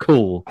like,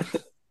 cool.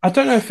 I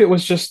don't know if it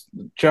was just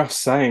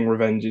saying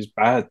revenge is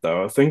bad,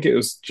 though. I think it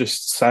was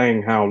just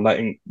saying how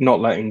not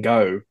letting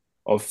go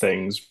of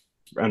things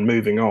and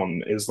moving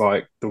on is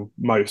like the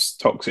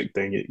most toxic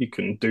thing you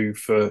can do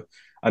for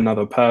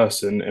another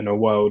person in a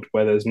world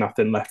where there's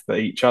nothing left but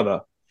each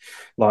other.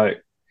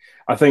 Like,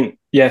 I think,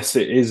 yes,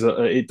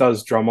 it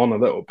does drum on a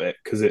little bit,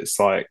 because it's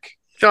like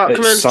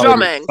Druckmann's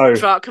drumming.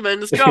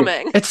 Druckmann's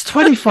drumming. It's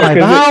 25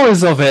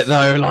 hours of it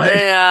though. Like,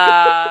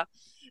 yeah.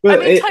 I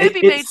mean,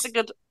 Toby made a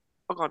good.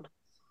 Oh, God.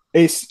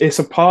 It's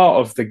a part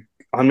of the.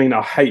 I mean,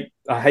 I hate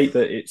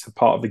that it's a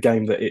part of the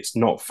game that it's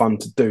not fun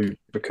to do,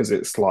 because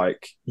it's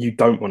like you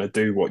don't want to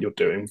do what you're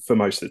doing for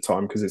most of the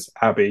time, because it's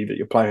Abby that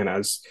you're playing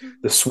as,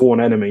 the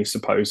sworn enemy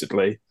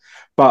supposedly.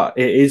 But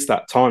it is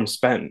that time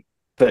spent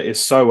that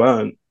is so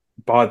earned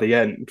by the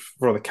end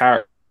for the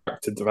character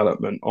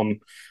development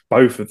on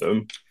both of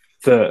them,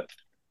 that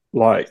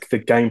like the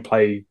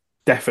gameplay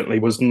definitely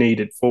was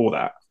needed for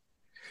that.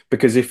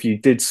 Because if you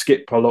did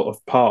skip a lot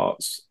of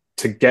parts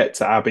to get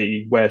to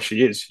Abby where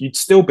she is, you'd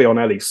still be on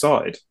Ellie's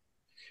side.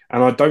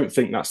 And I don't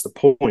think that's the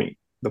point.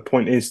 The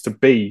point is to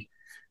be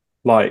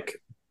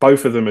like,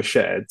 both of them are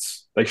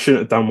sheds. They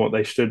shouldn't have done what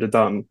they should have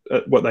done,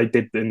 what they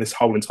did in this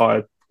whole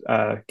entire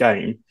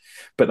game,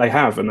 but they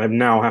have, and they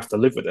now have to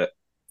live with it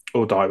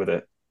or die with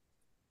it.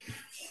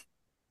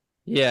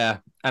 Yeah,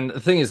 and the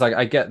thing is, like,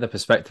 I get the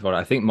perspective on it.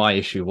 I think my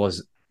issue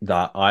was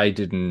that I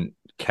didn't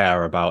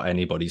care about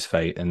anybody's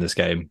fate in this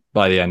game.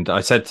 By the end,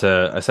 I said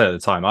at the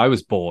time, I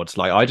was bored.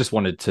 Like, I just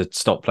wanted to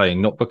stop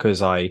playing, not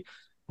because I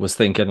was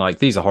thinking like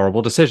these are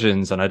horrible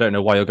decisions and I don't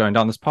know why you're going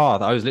down this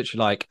path. I was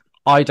literally like,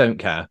 I don't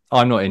care.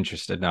 I'm not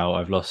interested now.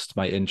 I've lost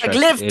my interest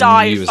in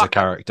you as a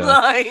character.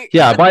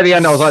 Yeah, by the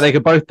end, I was like, they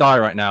could both die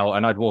right now,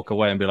 and I'd walk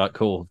away and be like,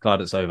 cool,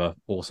 glad it's over,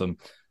 awesome.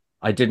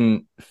 I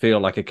didn't feel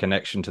like a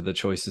connection to the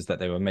choices that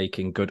they were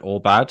making, good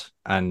or bad.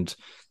 And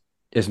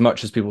as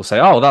much as people say,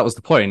 oh, that was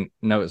the point,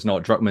 no, it's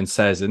not. Druckmann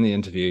says in the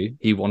interview,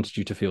 he wanted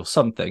you to feel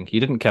something. He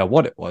didn't care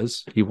what it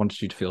was. He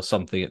wanted you to feel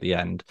something at the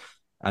end.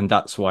 And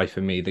that's why,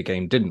 for me, the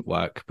game didn't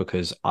work,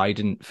 because I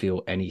didn't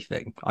feel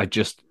anything. I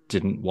just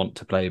didn't want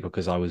to play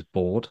because I was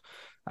bored,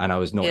 and I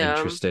was not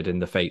interested in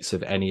the fates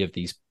of any of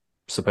these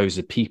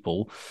supposed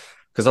people,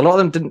 because a lot of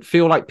them didn't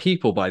feel like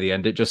people by the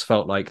end. It just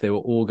felt like they were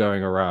all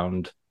going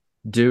around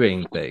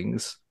doing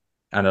things.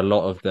 And a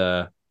lot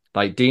of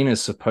like,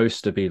 Dina's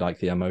supposed to be like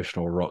the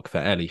emotional rock for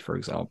Ellie, for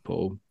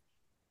example.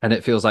 And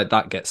it feels like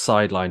that gets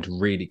sidelined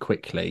really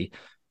quickly.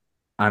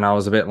 And I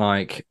was a bit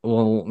like,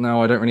 well,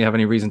 no, I don't really have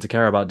any reason to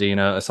care about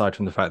Dina, aside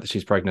from the fact that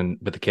she's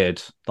pregnant with a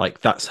kid. Like,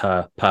 that's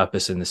her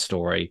purpose in this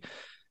story.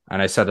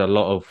 And I said a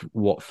lot of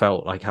what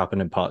felt like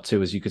happened in part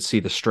 2 is you could see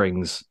the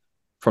strings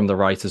from the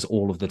writers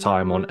all of the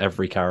time on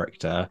every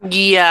character.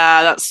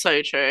 Yeah, that's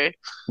so true.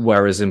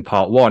 Whereas in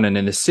part 1 and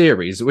in the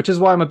series, which is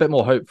why I'm a bit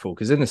more hopeful,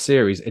 because in the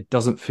series, it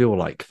doesn't feel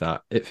like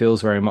that. It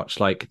feels very much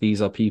like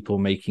these are people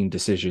making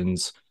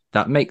decisions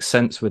that make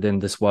sense within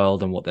this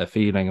world and what they're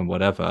feeling and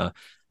whatever.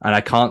 And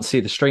I can't see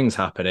the strings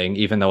happening,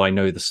 even though I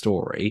know the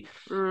story.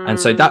 And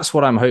so that's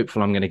what I'm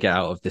hopeful I'm going to get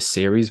out of this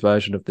series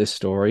version of this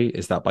story,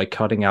 is that by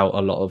cutting out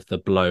a lot of the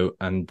bloat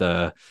and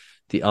the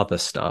other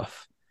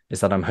stuff, is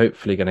that I'm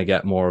hopefully going to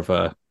get more of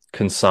a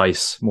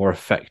concise, more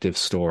effective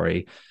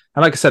story.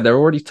 And like I said, they're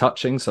already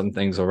touching some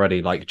things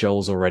already. Like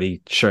Joel's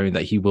already shown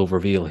that he will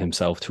reveal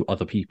himself to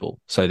other people.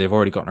 So they've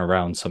already gotten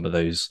around some of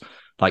those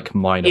like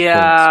minor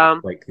points to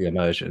break the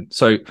immersion.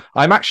 So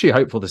I'm actually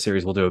hopeful the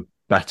series will do a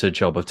better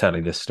job of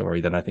telling this story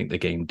than I think the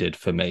game did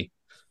for me.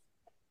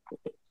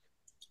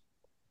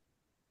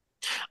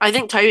 I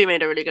think Toby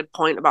made a really good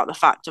point about the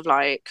fact of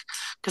like,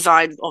 because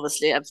I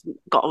obviously have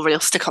got a real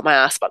stick up my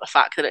ass about the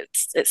fact that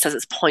it says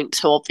it's point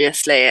two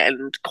obviously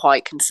and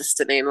quite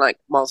consistently, and like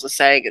Miles was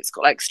saying, it's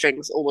got like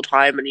strings all the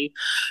time, and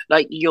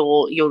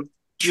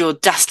you're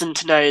destined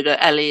to know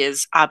that Ellie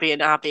is Abby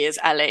and Abby is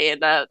Ellie,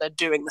 and they're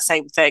doing the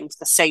same thing for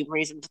the same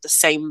reason, for the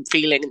same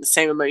feeling and the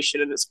same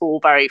emotion, and it's all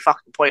very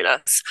fucking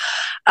pointless.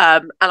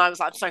 And I was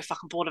like, I'm so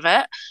fucking bored of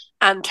it.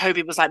 And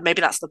Toby was like, maybe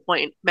that's the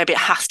point. Maybe it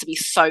has to be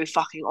so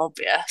fucking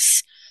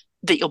obvious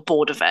that you're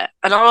bored of it.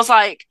 And I was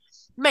like,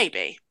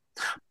 maybe,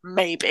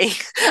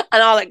 and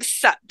I'll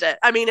accept it.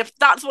 I mean, if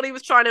that's what he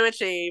was trying to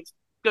achieve,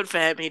 good for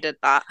him. He did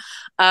that.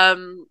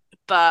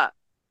 But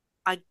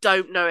I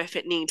don't know if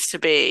it needs to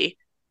be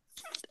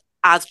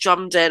as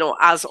drummed in or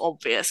as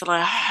obvious. And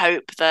I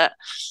hope that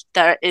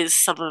there is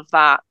some of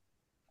that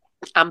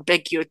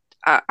ambiguity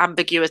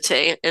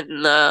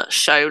in the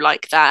show,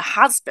 like there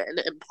has been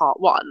in part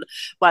 1,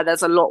 where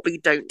there's a lot we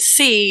don't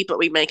see but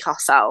we make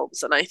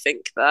ourselves. And I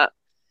think that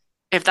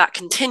if that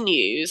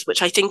continues,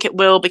 which I think it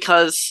will,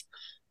 because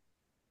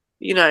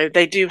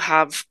they do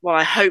have,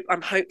 well,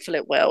 I'm hopeful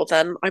it will,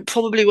 then I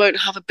probably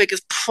won't have a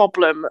biggest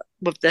problem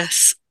with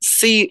this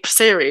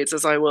series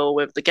as I will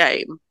with the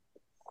game.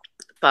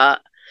 And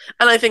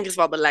I think as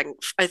well the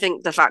length, I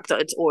think the fact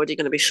that it's already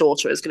going to be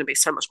shorter is going to be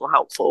so much more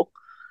helpful.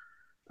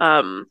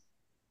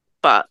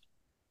 But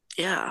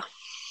yeah,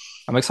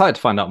 I'm excited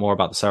to find out more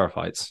about the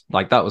Seraphites.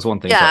 Like that was one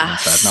thing Caitlin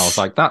said, and I was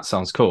like, that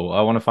sounds cool. I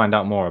want to find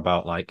out more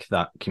about like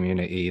that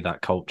community,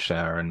 that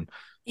culture, and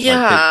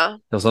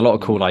there's a lot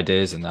of cool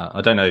ideas in that. I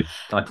don't know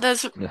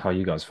how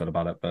you guys feel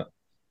about it, but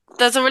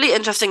there's a really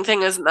interesting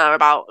thing, isn't there,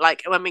 about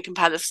like when we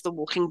compare this to The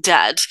Walking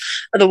Dead.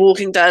 And The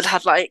Walking Dead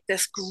had like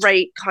this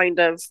great kind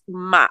of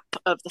map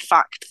of the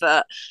fact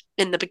that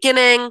in the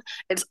beginning,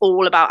 it's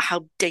all about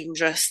how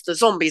dangerous the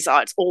zombies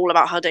are. It's all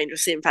about how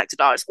dangerous the infected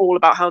are. It's all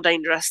about how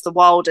dangerous the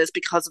world is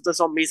because of the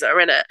zombies that are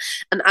in it.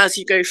 And as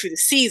you go through the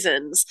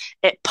seasons,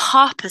 it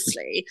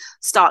purposely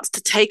starts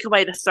to take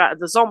away the threat of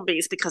the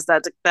zombies because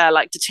they're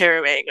like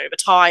deteriorating over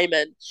time,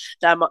 and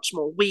they're much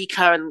more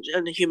weaker, and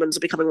the humans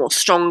are becoming more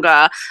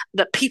stronger.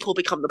 That people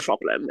become the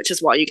problem, which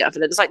is why you get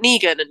villains like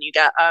Negan, and you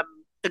get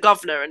the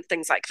governor and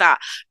things like that,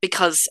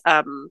 because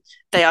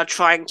they are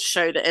trying to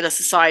show that in a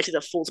society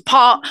that falls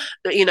apart,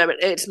 that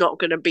it's not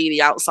going to be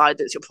the outside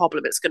that's your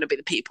problem. It's going to be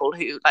the people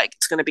who, like,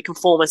 it's going to be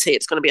conformity,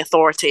 it's going to be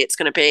authority, it's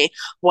going to be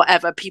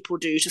whatever people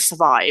do to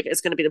survive.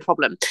 It's going to be the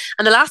problem.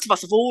 And The Last of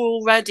Us have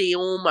already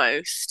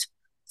almost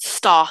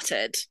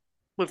started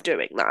with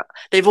doing that.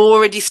 They've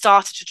already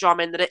started to drum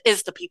in that it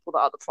is the people that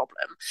are the problem.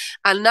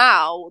 And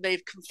now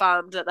they've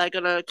confirmed that they're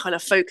going to kind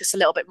of focus a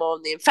little bit more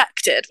on the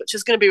infected, which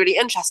is going to be really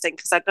interesting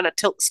because they're going to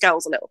tilt the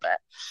scales a little bit,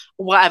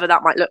 whatever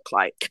that might look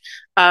like.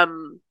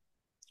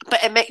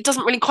 But it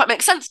doesn't really quite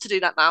make sense to do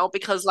that now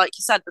because, like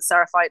you said, the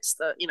Seraphites,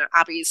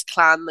 Abby's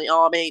clan, the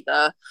army,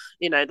 the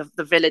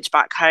village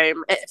back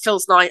home. It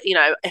feels nice.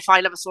 If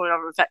I never saw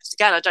another infected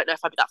again, I don't know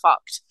if I'd be that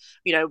fucked.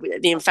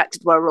 The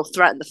infected were a real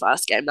threat in the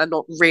first game. They're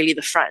not really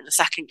the threat in the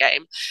second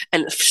game,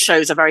 and it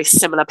shows a very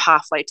similar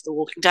pathway to The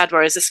Walking Dead.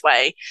 Whereas this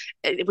way,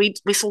 we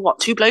saw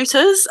 2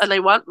 bloaters, and they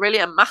weren't really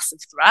a massive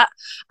threat.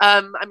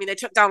 They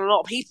took down a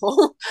lot of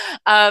people,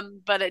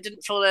 but it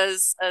didn't feel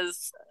as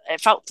it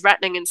felt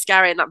threatening and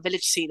scary, and that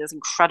village scene is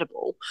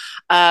incredible.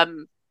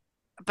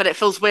 But it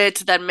feels weird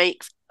to then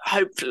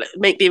hopefully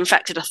make the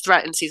infected a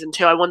threat in season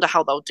 2. I wonder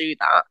how they'll do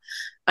that,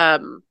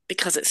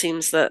 because it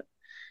seems that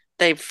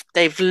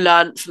they've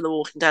learned from The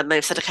Walking Dead, and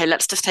they've said, okay,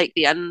 let's just take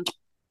the end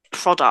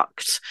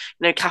product.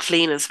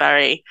 Kathleen is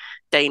very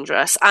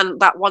dangerous, and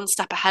that one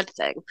step ahead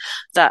thing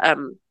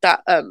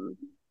that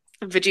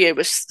video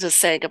was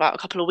saying about a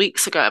couple of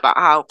weeks ago, about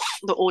how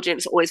the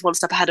audience are always one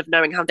step ahead of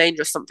knowing how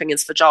dangerous something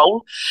is for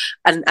Joel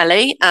and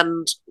Ellie,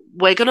 and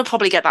we're going to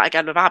probably get that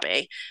again with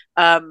Abby.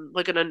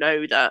 We're going to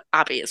know that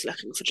Abby is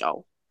looking for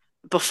Joel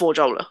before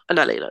Joel and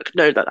Ellie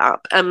know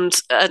that. And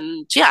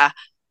yeah,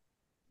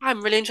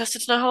 I'm really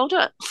interested to know how they'll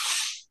do it.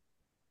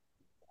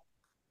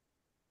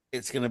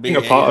 It's going to be I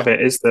think a part of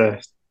it is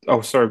the...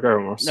 Oh, sorry, go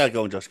on, Ross. No,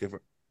 go on, Josh, go for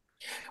it.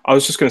 I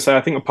was just going to say,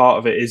 I think a part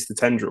of it is the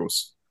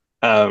tendrils.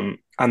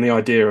 and the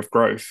idea of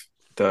growth,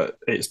 that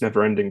it's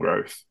never-ending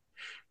growth.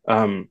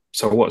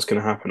 So what's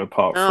going to happen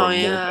apart Oh, from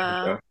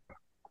yeah. more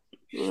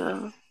danger?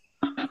 Yeah.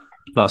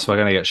 Plus, we're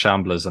going to get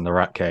Shamblers and the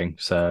Rat King.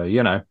 So,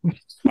 you know.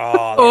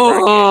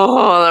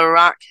 Oh, The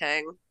Rat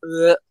King.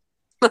 Ugh.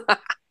 they're not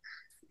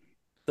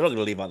going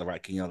to leave out the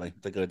Rat King, are they?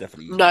 They're going to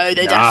definitely use No, it.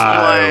 they No.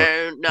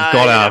 definitely won't. No, Gotta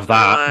they have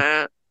that. definitely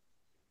won't.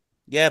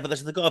 Yeah, but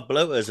they've got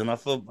bloaters, and I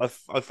felt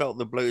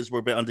the bloaters were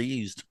a bit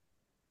underused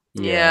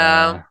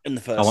Yeah. in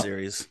the first I want-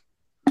 series.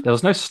 There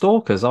was no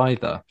stalkers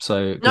either. So,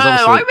 No, because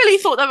obviously I really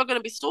thought there were going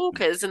to be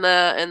stalkers in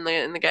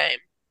the game.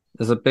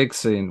 there's a big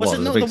scene. Was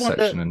Well, it there's a not big the one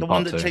section that in the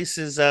one part that 2.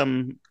 chases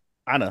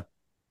Anna,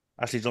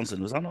 Ashley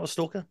Johnson? Was that not a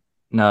stalker?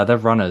 No, they're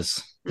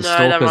runners. The No,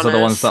 they're stalkers are the ones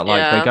runners, that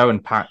like they yeah. go in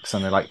packs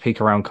and they like peek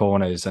around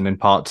corners. And in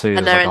part 2, And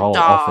there's they're like a in whole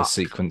dark. office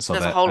sequence of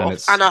There's it, a whole and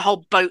it's and a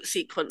whole boat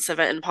sequence of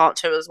it in part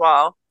 2 as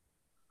well.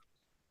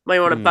 Where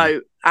you're on a Hmm.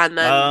 boat and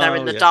then they're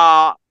in Oh, the yeah.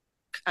 dark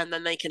and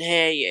then they can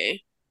hear you.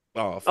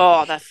 Oh,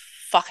 Oh, they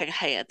fucking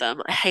hated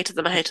them. I hated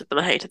them. I hated them.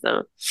 I hated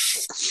them.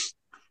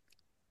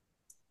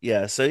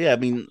 yeah. So yeah, I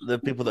mean, the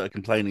people that are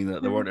complaining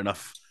that there weren't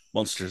enough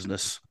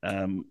monstrousness,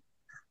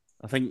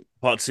 I think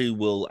part 2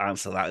 will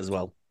answer that as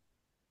well,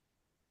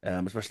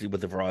 especially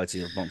with the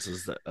variety of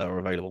monsters that are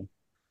available.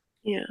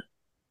 Yeah.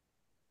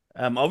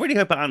 I really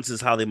hope it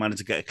answers how they managed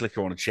to get a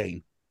clicker on a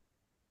chain.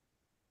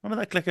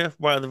 Remember that clicker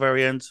right at the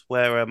very end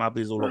where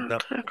Abby's all locked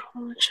up?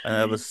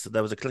 And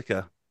there was a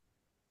clicker.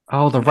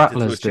 oh, the connected to a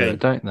Rattlers do chain. it,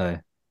 don't they?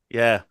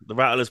 Yeah, the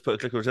Rattlers put a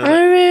clicker on a chain.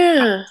 Oh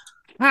yeah.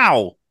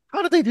 How?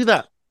 How did they do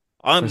that?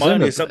 My only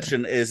Presumably.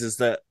 assumption is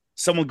that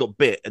someone got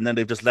bit and then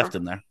they've just left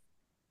him there.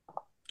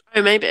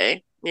 Oh,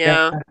 maybe.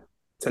 Yeah.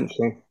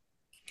 Potentially.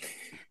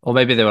 Or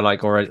maybe they were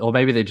like already, or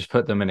maybe they just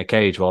put them in a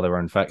cage while they were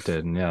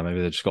infected, and yeah,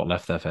 maybe they just got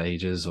left there for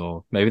ages,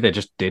 or maybe they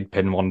just did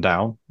pin one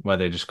down where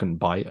they just couldn't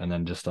bite, and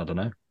then just I don't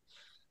know.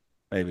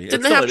 Maybe.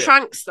 Didn't they have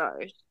tranks though?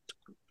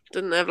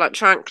 Didn't they have like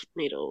trank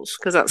needles?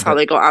 Because that's how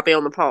they got Abby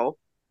on the pole.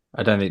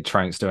 I don't think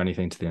tranks do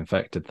anything to the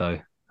infected though.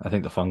 I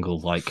think the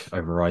fungal like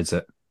overrides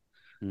it.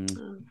 I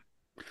mean,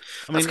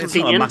 That's it's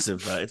convenient.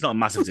 not a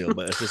massive deal,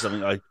 but it's just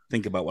something I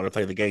think about when I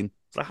play the game.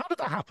 It's like, how did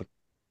that happen?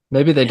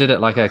 Maybe they did it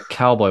like a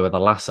cowboy with a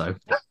lasso.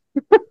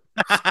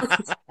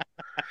 It's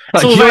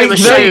Like, all very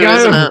 "Yoink, there you Michonne,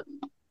 isn't go.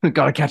 it?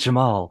 Gotta catch them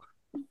all.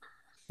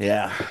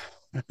 Yeah.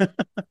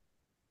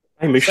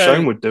 Hey,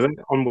 Michonne would do it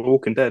on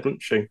Walking Dead,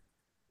 wouldn't she?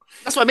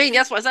 That's what I mean.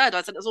 That's what I said.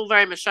 I said it's all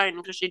very Michonne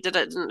because she did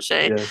it, didn't she?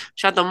 Yeah.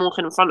 She had them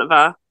walking in front of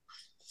her.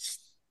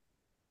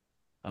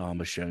 Oh,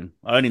 Michonne.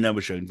 I only know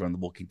Michonne from the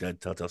Walking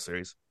Dead Telltale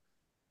series.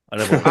 I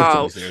never watched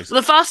Oh, the series.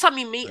 the first time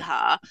you meet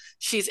her,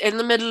 she's in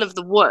the middle of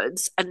the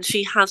woods and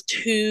she has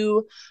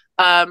two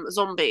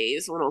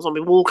zombies, well not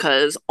zombie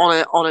walkers,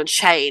 on a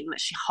chain that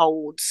she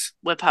holds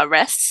with her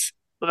wrists,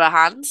 with her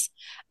hands,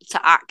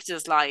 to act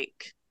as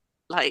like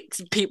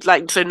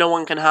people so no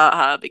one can hurt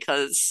her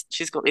because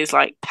she's got these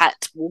like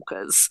pet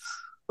walkers.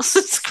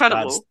 It's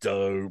incredible. That's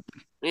dope.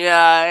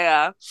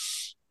 Yeah.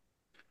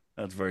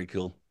 That's very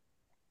cool.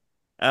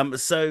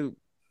 So,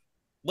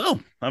 well,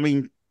 I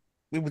mean,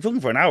 we were talking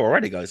for an hour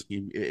already, guys.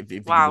 If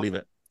you can believe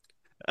it.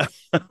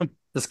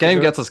 This game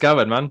gets us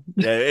going, man.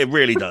 Yeah, it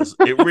really does.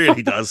 It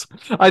really does.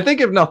 I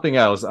think if nothing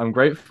else, I'm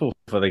grateful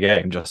for the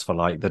game just for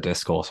like the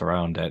discourse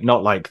around it.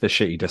 Not like the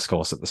shitty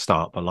discourse at the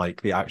start, but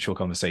like the actual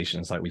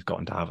conversations like we've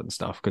gotten to have and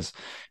stuff. Because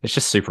it's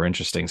just super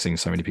interesting seeing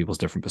so many people's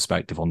different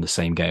perspective on the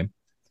same game.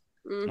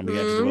 And we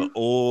get to do it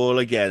all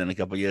again in a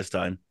couple of years'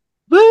 time.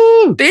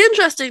 Woo! Be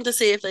interesting to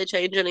see if they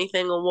change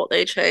anything or what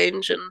they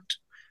change, and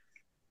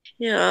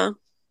yeah.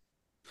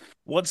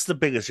 What's the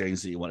biggest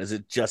change that you want? Is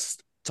it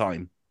just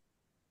time?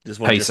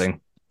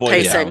 Pacing.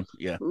 Pacing.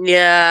 Yeah.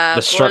 Yeah.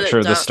 The structure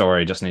of the down.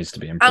 story just needs to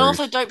be improved. And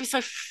also, don't be so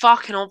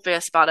fucking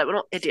obvious about it. We're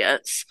not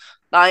idiots.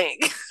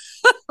 Like,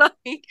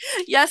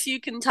 yes, you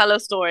can tell a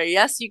story.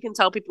 Yes, you can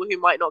tell people who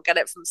might not get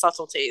it from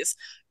subtleties.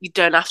 You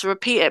don't have to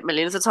repeat it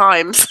millions of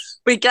times.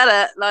 We get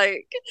it.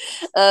 Like,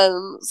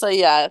 so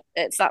yeah,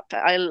 it's that.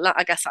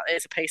 I guess that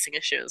is a pacing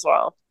issue as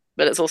well,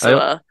 but it's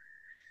also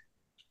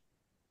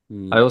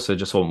I also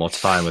just want more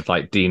time with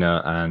like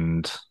Dina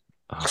and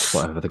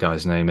whatever the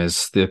guy's name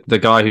is, the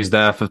guy who's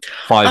there for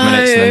 5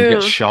 minutes and then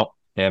gets shot.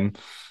 Him,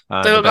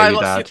 the guy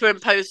got dad.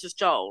 superimposed as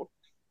Joel.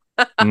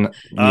 Yeah,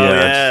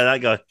 that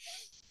guy.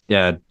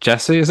 Yeah,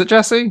 Jesse. Is it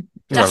Jesse?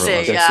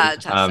 Jesse,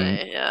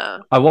 yeah.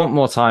 I want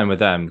more time with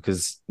them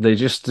because they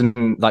just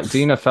didn't like.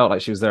 Dina felt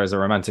like she was there as a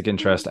romantic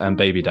interest and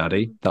baby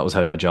daddy. That was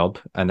her job.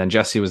 And then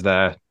Jesse was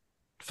there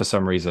for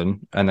some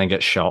reason and then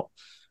gets shot.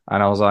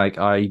 And I was like,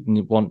 I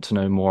want to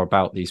know more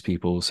about these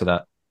people so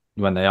that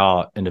when they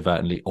are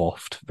inadvertently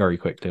offed very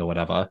quickly or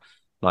whatever,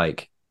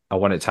 like I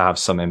want it to have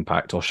some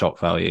impact or shock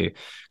value.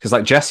 Because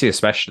like Jesse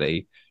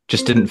especially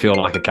just didn't feel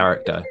like a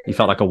character. He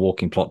felt like a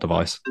walking plot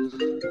device.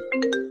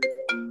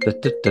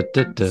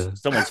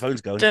 Someone's phone's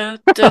going. Whose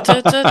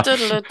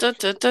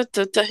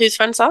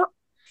phone's that?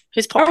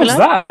 Who's How was popular?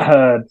 that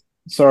heard?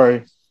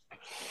 Sorry.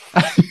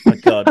 My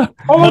God.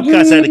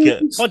 Podcast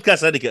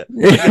etiquette.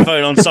 Put your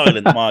phone on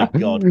silent. My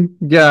God.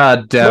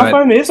 God damn My it.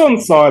 phone is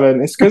on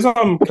silent. It's because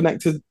I'm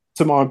connected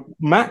to my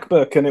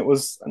MacBook, and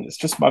it's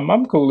just my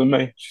mum calling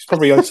me. She's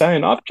probably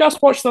saying, "I've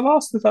just watched The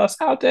Last of Us.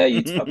 How dare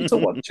you tell me to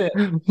watch it?"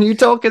 You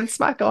talking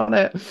smack on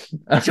it.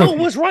 Joel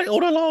was right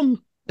all along.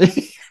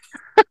 He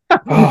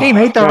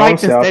made the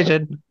right honestly,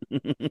 decision.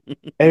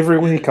 Every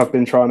week I've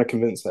been trying to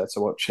convince her to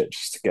watch it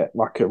just to get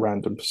like a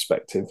random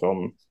perspective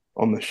on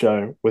the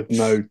show with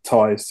no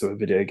ties to a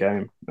video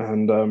game.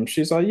 And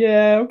she's like,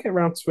 "Yeah, I'll get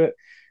around to it."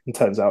 And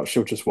turns out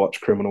she'll just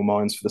watch Criminal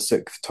Minds for the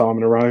 6th time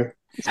in a row,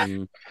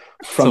 front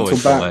to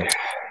always the way. back.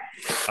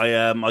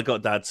 I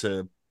got dad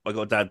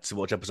to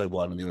watch episode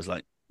 1, and he was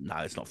like, "No,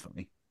 it's not for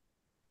me."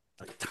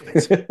 Like, damn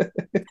it,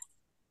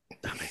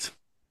 damn it.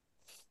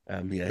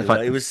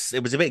 Yeah, it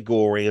was a bit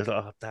gory. I was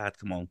like, "Oh, Dad,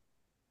 come on,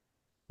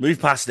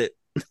 move past it."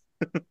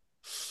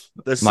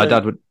 My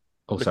dad would.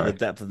 Oh, look sorry. at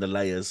the depth of the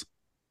layers.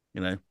 You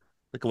know,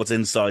 look at what's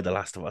inside The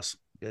Last of Us.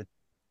 Yeah.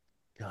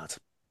 God.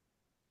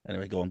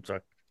 Anyway, go on.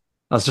 Sorry.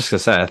 I was just gonna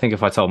say, I think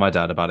if I told my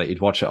dad about it,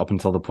 he'd watch it up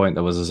until the point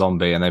there was a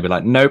zombie, and they'd be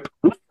like, "Nope,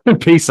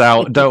 peace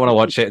out. Don't want to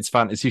watch it. It's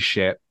fantasy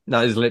shit."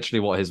 That is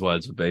literally what his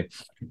words would be.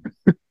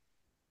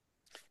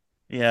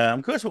 Yeah,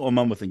 I'm curious what my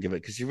mum would think of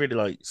it because she really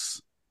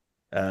likes,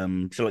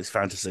 she likes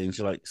fantasy and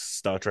she likes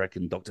Star Trek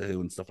and Doctor Who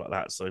and stuff like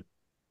that. So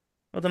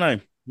I don't know.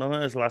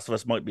 The Last of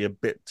Us might be a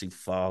bit too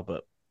far,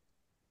 but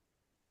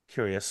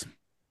curious.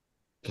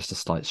 Just a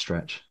slight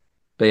stretch.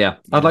 But yeah,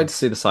 I'd like to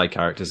see the side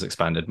characters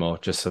expanded more,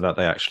 just so that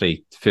they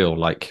actually feel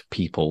like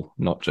people,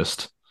 not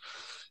just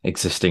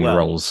existing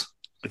roles.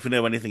 If we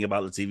know anything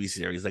about the TV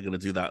series, they're going to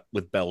do that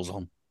with bells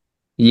on.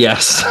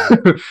 Yes.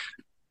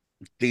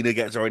 Dina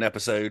gets her own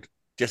episode.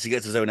 Jesse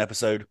gets his own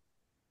episode.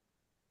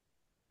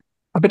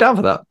 I'd be down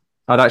for that.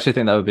 I'd actually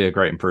think that would be a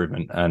great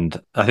improvement. And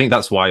I think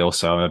that's why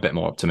also I'm a bit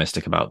more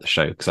optimistic about the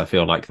show, because I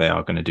feel like they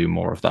are going to do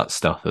more of that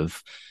stuff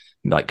of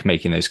like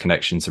making those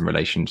connections and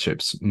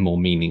relationships more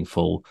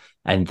meaningful,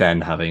 and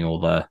then having all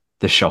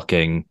the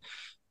shocking,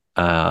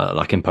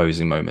 like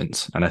imposing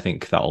moments. And I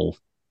think that'll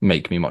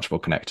make me much more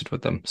connected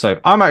with them. So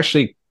I'm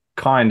actually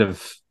kind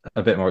of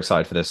a bit more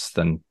excited for this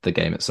than the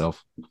game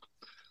itself.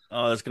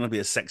 Oh, there's going to be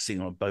a sex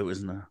scene on a boat,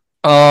 isn't there?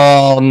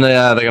 Oh,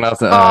 yeah, they're going to have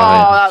to.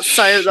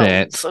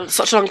 That's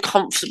such an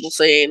uncomfortable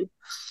scene.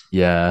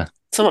 Yeah.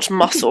 So much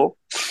muscle.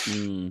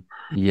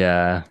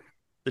 Yeah.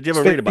 Did you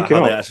ever read about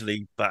how they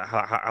actually,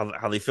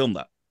 how they filmed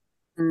that?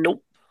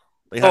 Nope.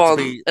 They had to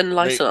be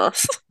enlighten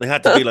us. They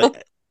had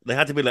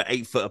to be like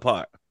 8 foot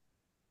apart.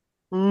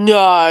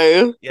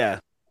 No. Yeah.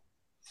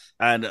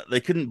 And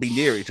they couldn't be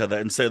near each other,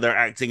 and so they're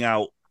acting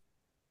out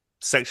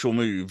sexual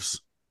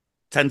moves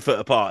 10 foot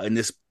apart in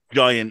this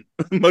giant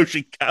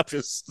motion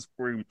capture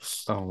room.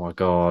 Oh my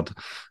god.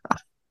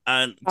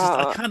 And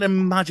I can't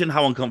imagine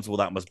how uncomfortable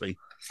that must be.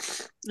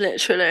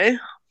 Literally.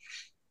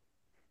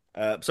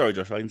 Sorry,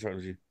 Josh, I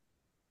interrupted you.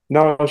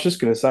 No, I was just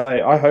going to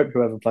say, I hope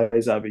whoever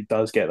plays Abby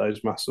does get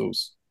those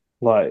muscles.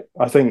 Like,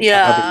 I think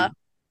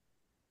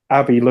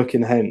Abby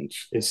looking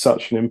hench is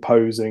such an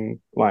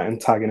imposing, like,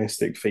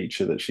 antagonistic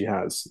feature that she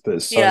has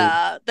that's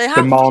so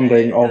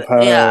demanding of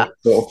her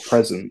sort of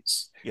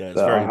presence. Yeah,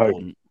 it's very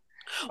important.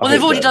 Well,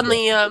 they've already done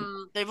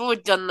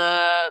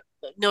the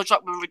Neil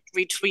Druckmann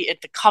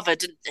retweeted the cover,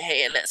 didn't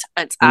he? And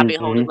it's Abby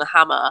holding the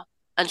hammer,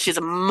 and she's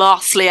a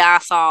muscly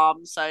ass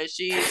arm, so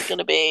she's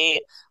gonna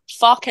be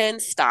fucking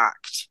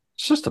stacked.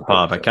 It's just a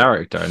part of her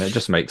character, and it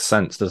just makes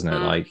sense, doesn't it?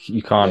 Like,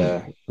 you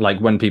can't like,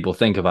 when people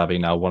think of Abby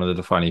now, one of the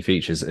defining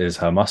features is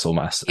her muscle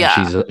mass.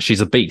 And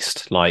she's a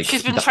beast. Like,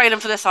 she's been training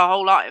for this her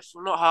whole life.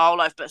 Well, not her whole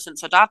life, but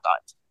since her dad died.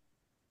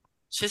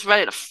 She's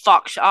ready to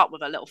fuck shit up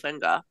with her little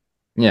finger.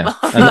 Yeah.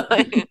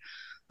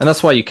 And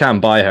that's why you can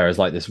buy her as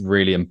like this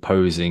really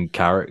imposing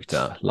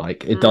character.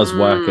 Like, it does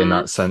work in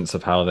that sense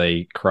of how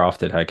they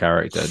crafted her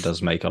character. It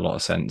does make a lot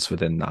of sense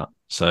within that.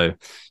 So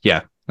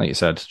yeah, like you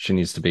said, she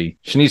needs to be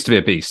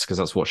a beast, because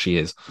that's what she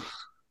is.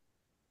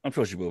 I'm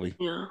sure she will be.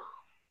 Yeah.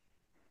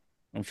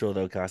 I'm sure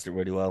they'll cast it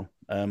really well.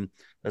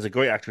 There's a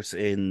great actress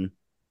in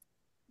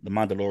The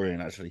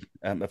Mandalorian, actually,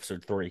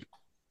 episode 3,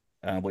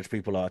 which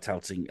people are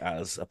touting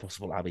as a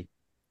possible Abby.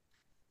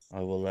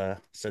 I will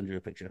send you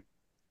a picture.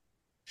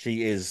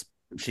 She's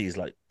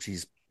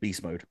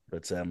beast mode, but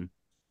it's not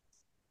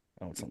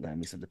letting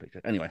me send a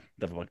picture. Anyway,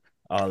 never mind.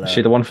 Is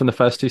she the one from the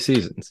first 2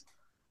 seasons?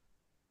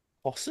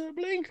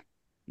 Possibly.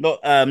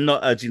 Not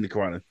Gina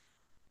Carano.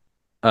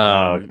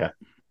 Oh, okay.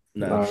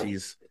 No,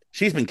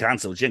 she's been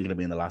cancelled. She ain't gonna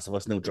be in The Last of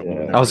Us. No job.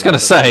 I was gonna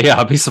say,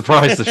 I'd be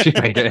surprised if she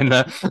made it in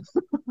there.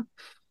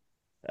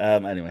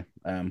 Anyway,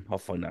 I'll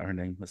find out her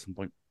name at some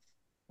point.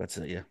 But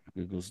yeah,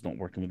 Google's not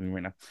working with me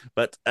right now.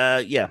 But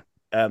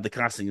the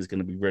casting is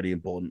going to be really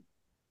important,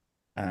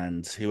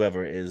 and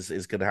whoever it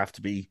is going to have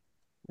to be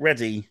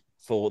ready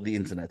for the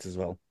internet as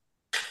well.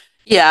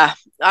 Yeah,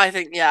 I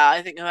think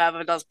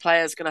whoever does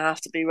play is going to have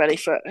to be ready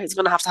for it. He's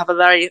going to have a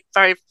very,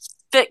 very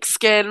thick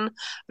skin,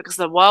 because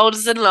the world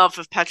is in love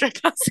with Pedro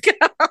Pascal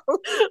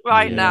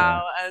right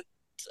now, and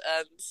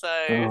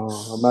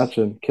so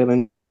imagine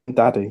killing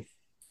Daddy.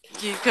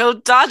 You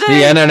killed Daddy.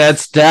 The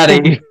internet's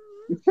daddy.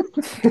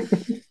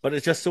 But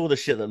it's just all the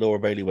shit that Laura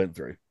Bailey went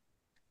through.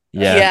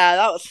 Yeah,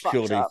 that was fucked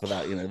purely up. for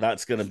that,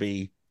 that's going to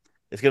be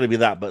It's going to be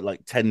that, but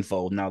like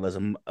tenfold now. There's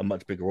a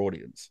much bigger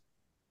audience,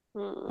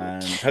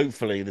 and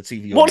hopefully the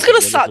TV. What's going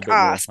to audience will be a little suck bit more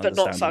ass, but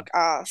not understanding. suck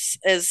ass,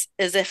 is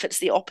if it's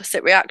the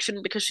opposite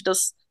reaction because she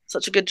does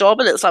such a good job,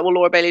 and it's like, well,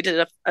 Laura Bailey did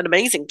an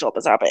amazing job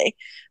as Abby,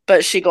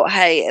 but she got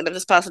hate, and if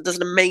this person does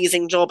an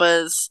amazing job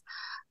as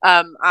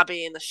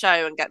Abby in the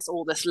show and gets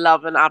all this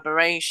love and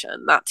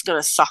admiration, that's going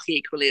to suck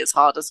equally as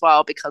hard as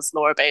well because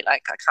Laura Bailey,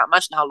 like, I can't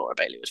imagine how Laura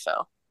Bailey would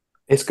feel.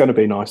 It's going to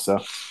be nicer.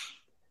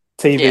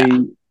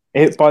 TV,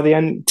 by the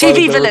end,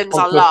 TV villains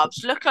are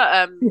loved. Look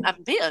at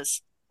Evan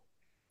Peters.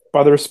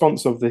 By the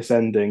response of this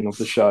ending of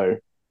the show,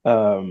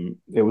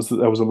 there was a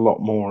lot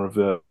more of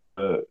a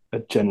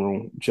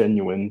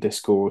genuine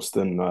discourse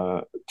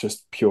than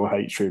just pure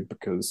hatred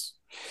because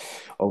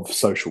of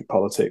social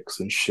politics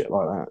and shit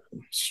like that.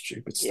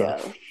 Stupid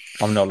stuff. Yeah.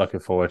 I'm not looking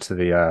forward to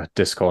the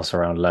discourse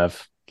around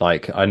Lev.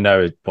 Like, I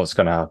know what's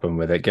going to happen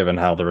with it, given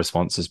how the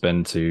response has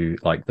been to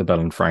like the Bill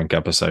and Frank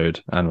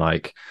episode, and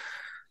like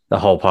the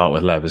whole part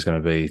with Lev is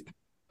going to be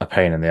a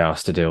pain in the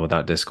ass to deal with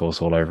that discourse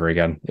all over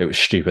again. It was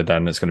stupid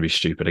then; it's going to be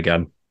stupid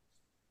again.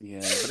 Yeah,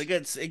 but it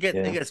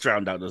gets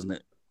drowned out, doesn't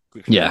it?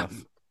 Quickly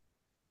enough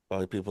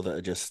by people that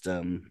are just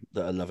that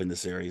are loving the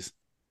series,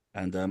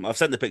 and I've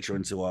sent the picture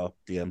into our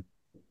DM.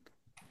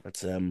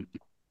 But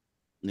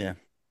yeah.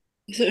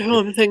 Is it who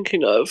I'm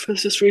thinking of?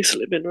 Has just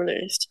recently been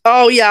released?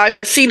 Oh yeah, I've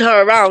seen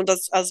her around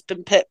as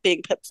being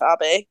pipped for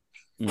Abby.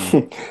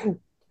 I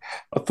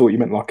thought you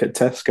meant like at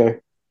Tesco.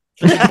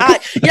 Yeah,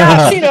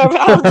 I've seen her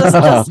around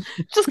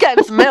just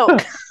getting some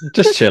milk.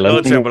 Just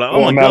chilling.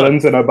 Oh my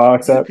melons in a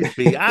bicep.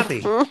 Be Abby.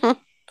 But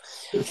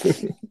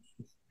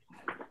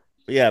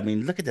yeah, I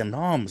mean, look at them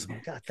arms.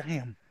 God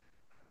damn.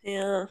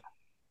 Yeah.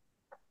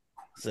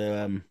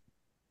 So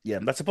yeah,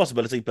 that's a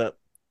possibility, but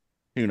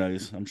who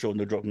knows? I'm sure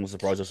No Dropping will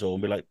surprise us all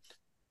and be like,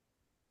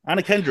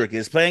 Anna Kendrick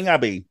is playing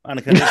Abby.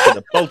 Anna Kendrick's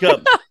gonna bulk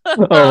up.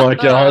 Oh my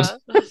god.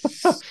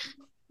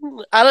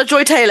 Anna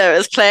Joy Taylor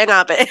is playing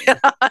Abby.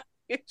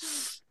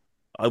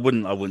 I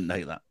wouldn't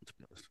hate that, to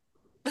be honest.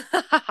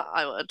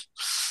 I would.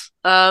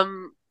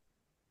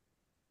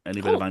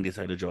 Any bit of Andy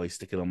Taylor Joy,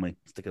 stick it on me.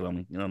 Stick it on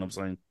me. You know what I'm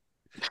saying?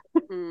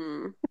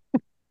 Hmm.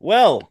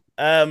 Well,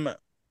 there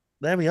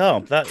we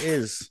are. That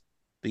is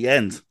the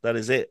end. That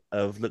is it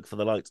of Look for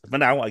the Light. For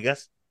now, I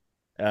guess.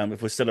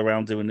 If we're still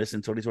around doing this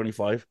in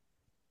 2025,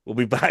 we'll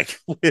be back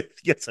with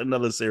yet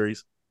another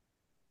series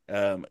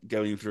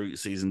going through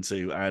season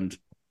 2. And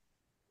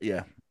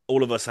yeah,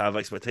 all of us have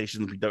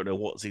expectations. We don't know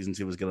what season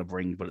 2 is going to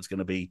bring, but it's going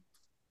to be,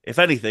 if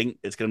anything,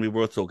 it's going to be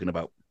worth talking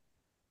about.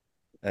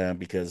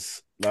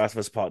 Because Last of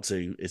Us Part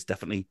 2 is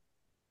definitely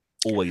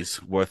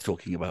always worth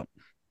talking about.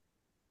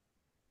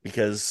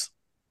 Because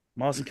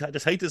Mars and Kat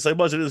just hate it so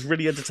much, and it's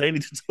really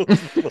entertaining to talk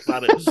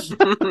about it.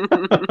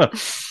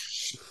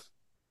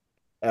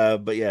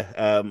 But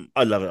yeah,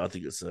 I love it. I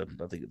think it's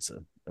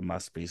a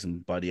masterpiece,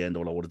 and by the end,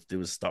 all I wanted to do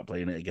was start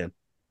playing it again.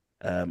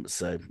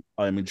 So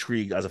I'm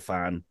intrigued as a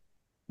fan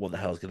what the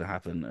hell's going to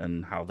happen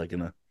and how they're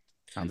going to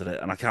handle it,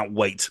 and I can't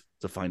wait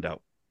to find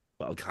out.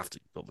 But I'll have to,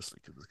 obviously,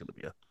 because it's going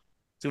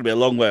to be a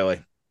long way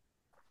away.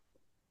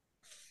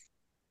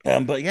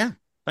 But yeah,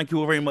 thank you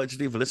all very much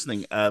indeed for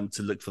listening. To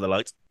Look for the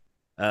Light.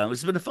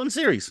 It's been a fun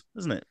series,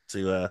 isn't it?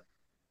 To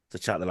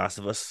chat The Last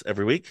of Us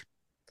every week.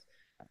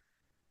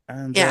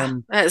 And yeah,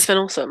 it's been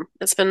awesome.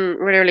 It's been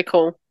really, really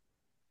cool.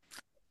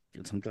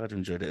 I'm glad you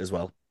enjoyed it as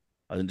well.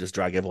 I didn't just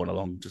drag everyone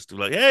along just to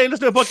be like, hey, let's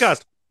do a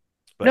podcast.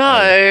 But, No.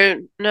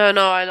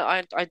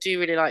 I do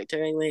really like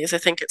doing these. I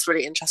think it's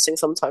really interesting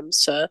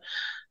sometimes to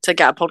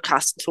get a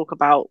podcast and talk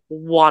about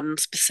one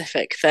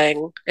specific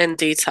thing in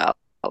detail.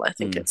 I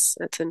think it's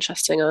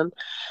interesting, and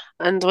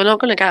we're not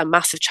going to get a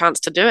massive chance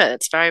to do it.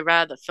 It's very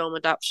rare that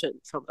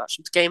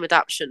game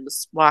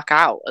adaptions work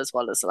out as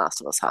well as The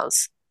Last of Us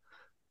has.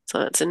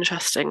 So it's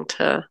interesting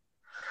to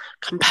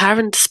compare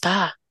and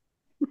despair.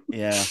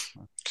 Yeah,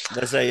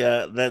 there's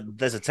a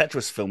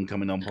Tetris film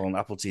coming on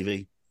Apple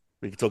TV.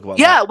 We could talk about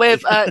that.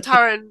 With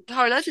Taron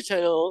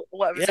Egerton or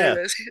whatever his name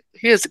is.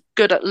 He is a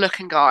good at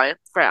looking guy,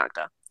 great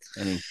actor,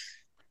 and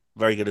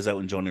very good as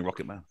Elton John in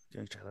Rocket Man.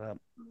 Go check that out.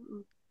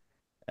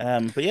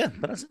 But yeah,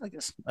 that's it, I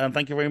guess.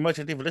 Thank you very much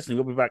indeed for listening.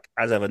 We'll be back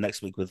as ever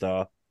next week with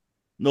our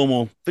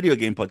normal video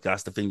game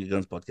podcast, the Finger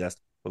Guns podcast,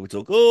 where we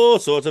talk all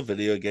sorts of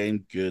video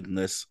game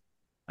goodness.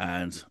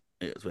 And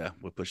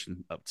we're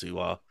pushing up to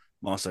our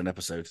milestone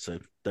episode, so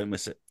don't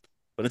miss it.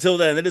 But until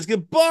then, it is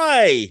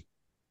goodbye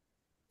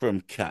from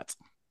Kat.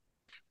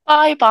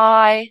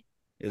 Bye.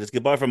 It is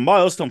goodbye from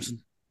Miles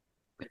Thompson.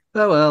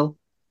 Farewell.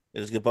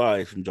 It is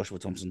goodbye from Joshua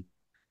Thompson.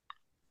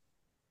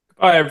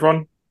 Hi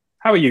everyone.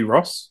 How are you,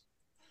 Ross?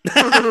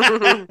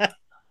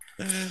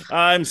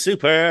 I'm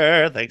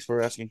super. Thanks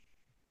for asking.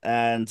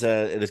 And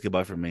it is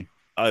goodbye from me.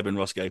 I've been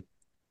Ross Gay.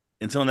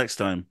 Until next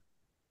time,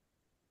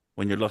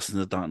 when you're lost in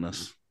the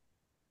darkness,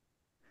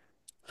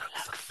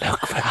 look for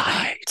the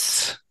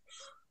lights.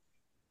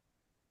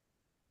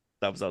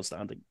 That was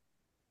outstanding.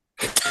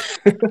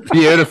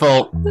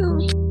 Beautiful.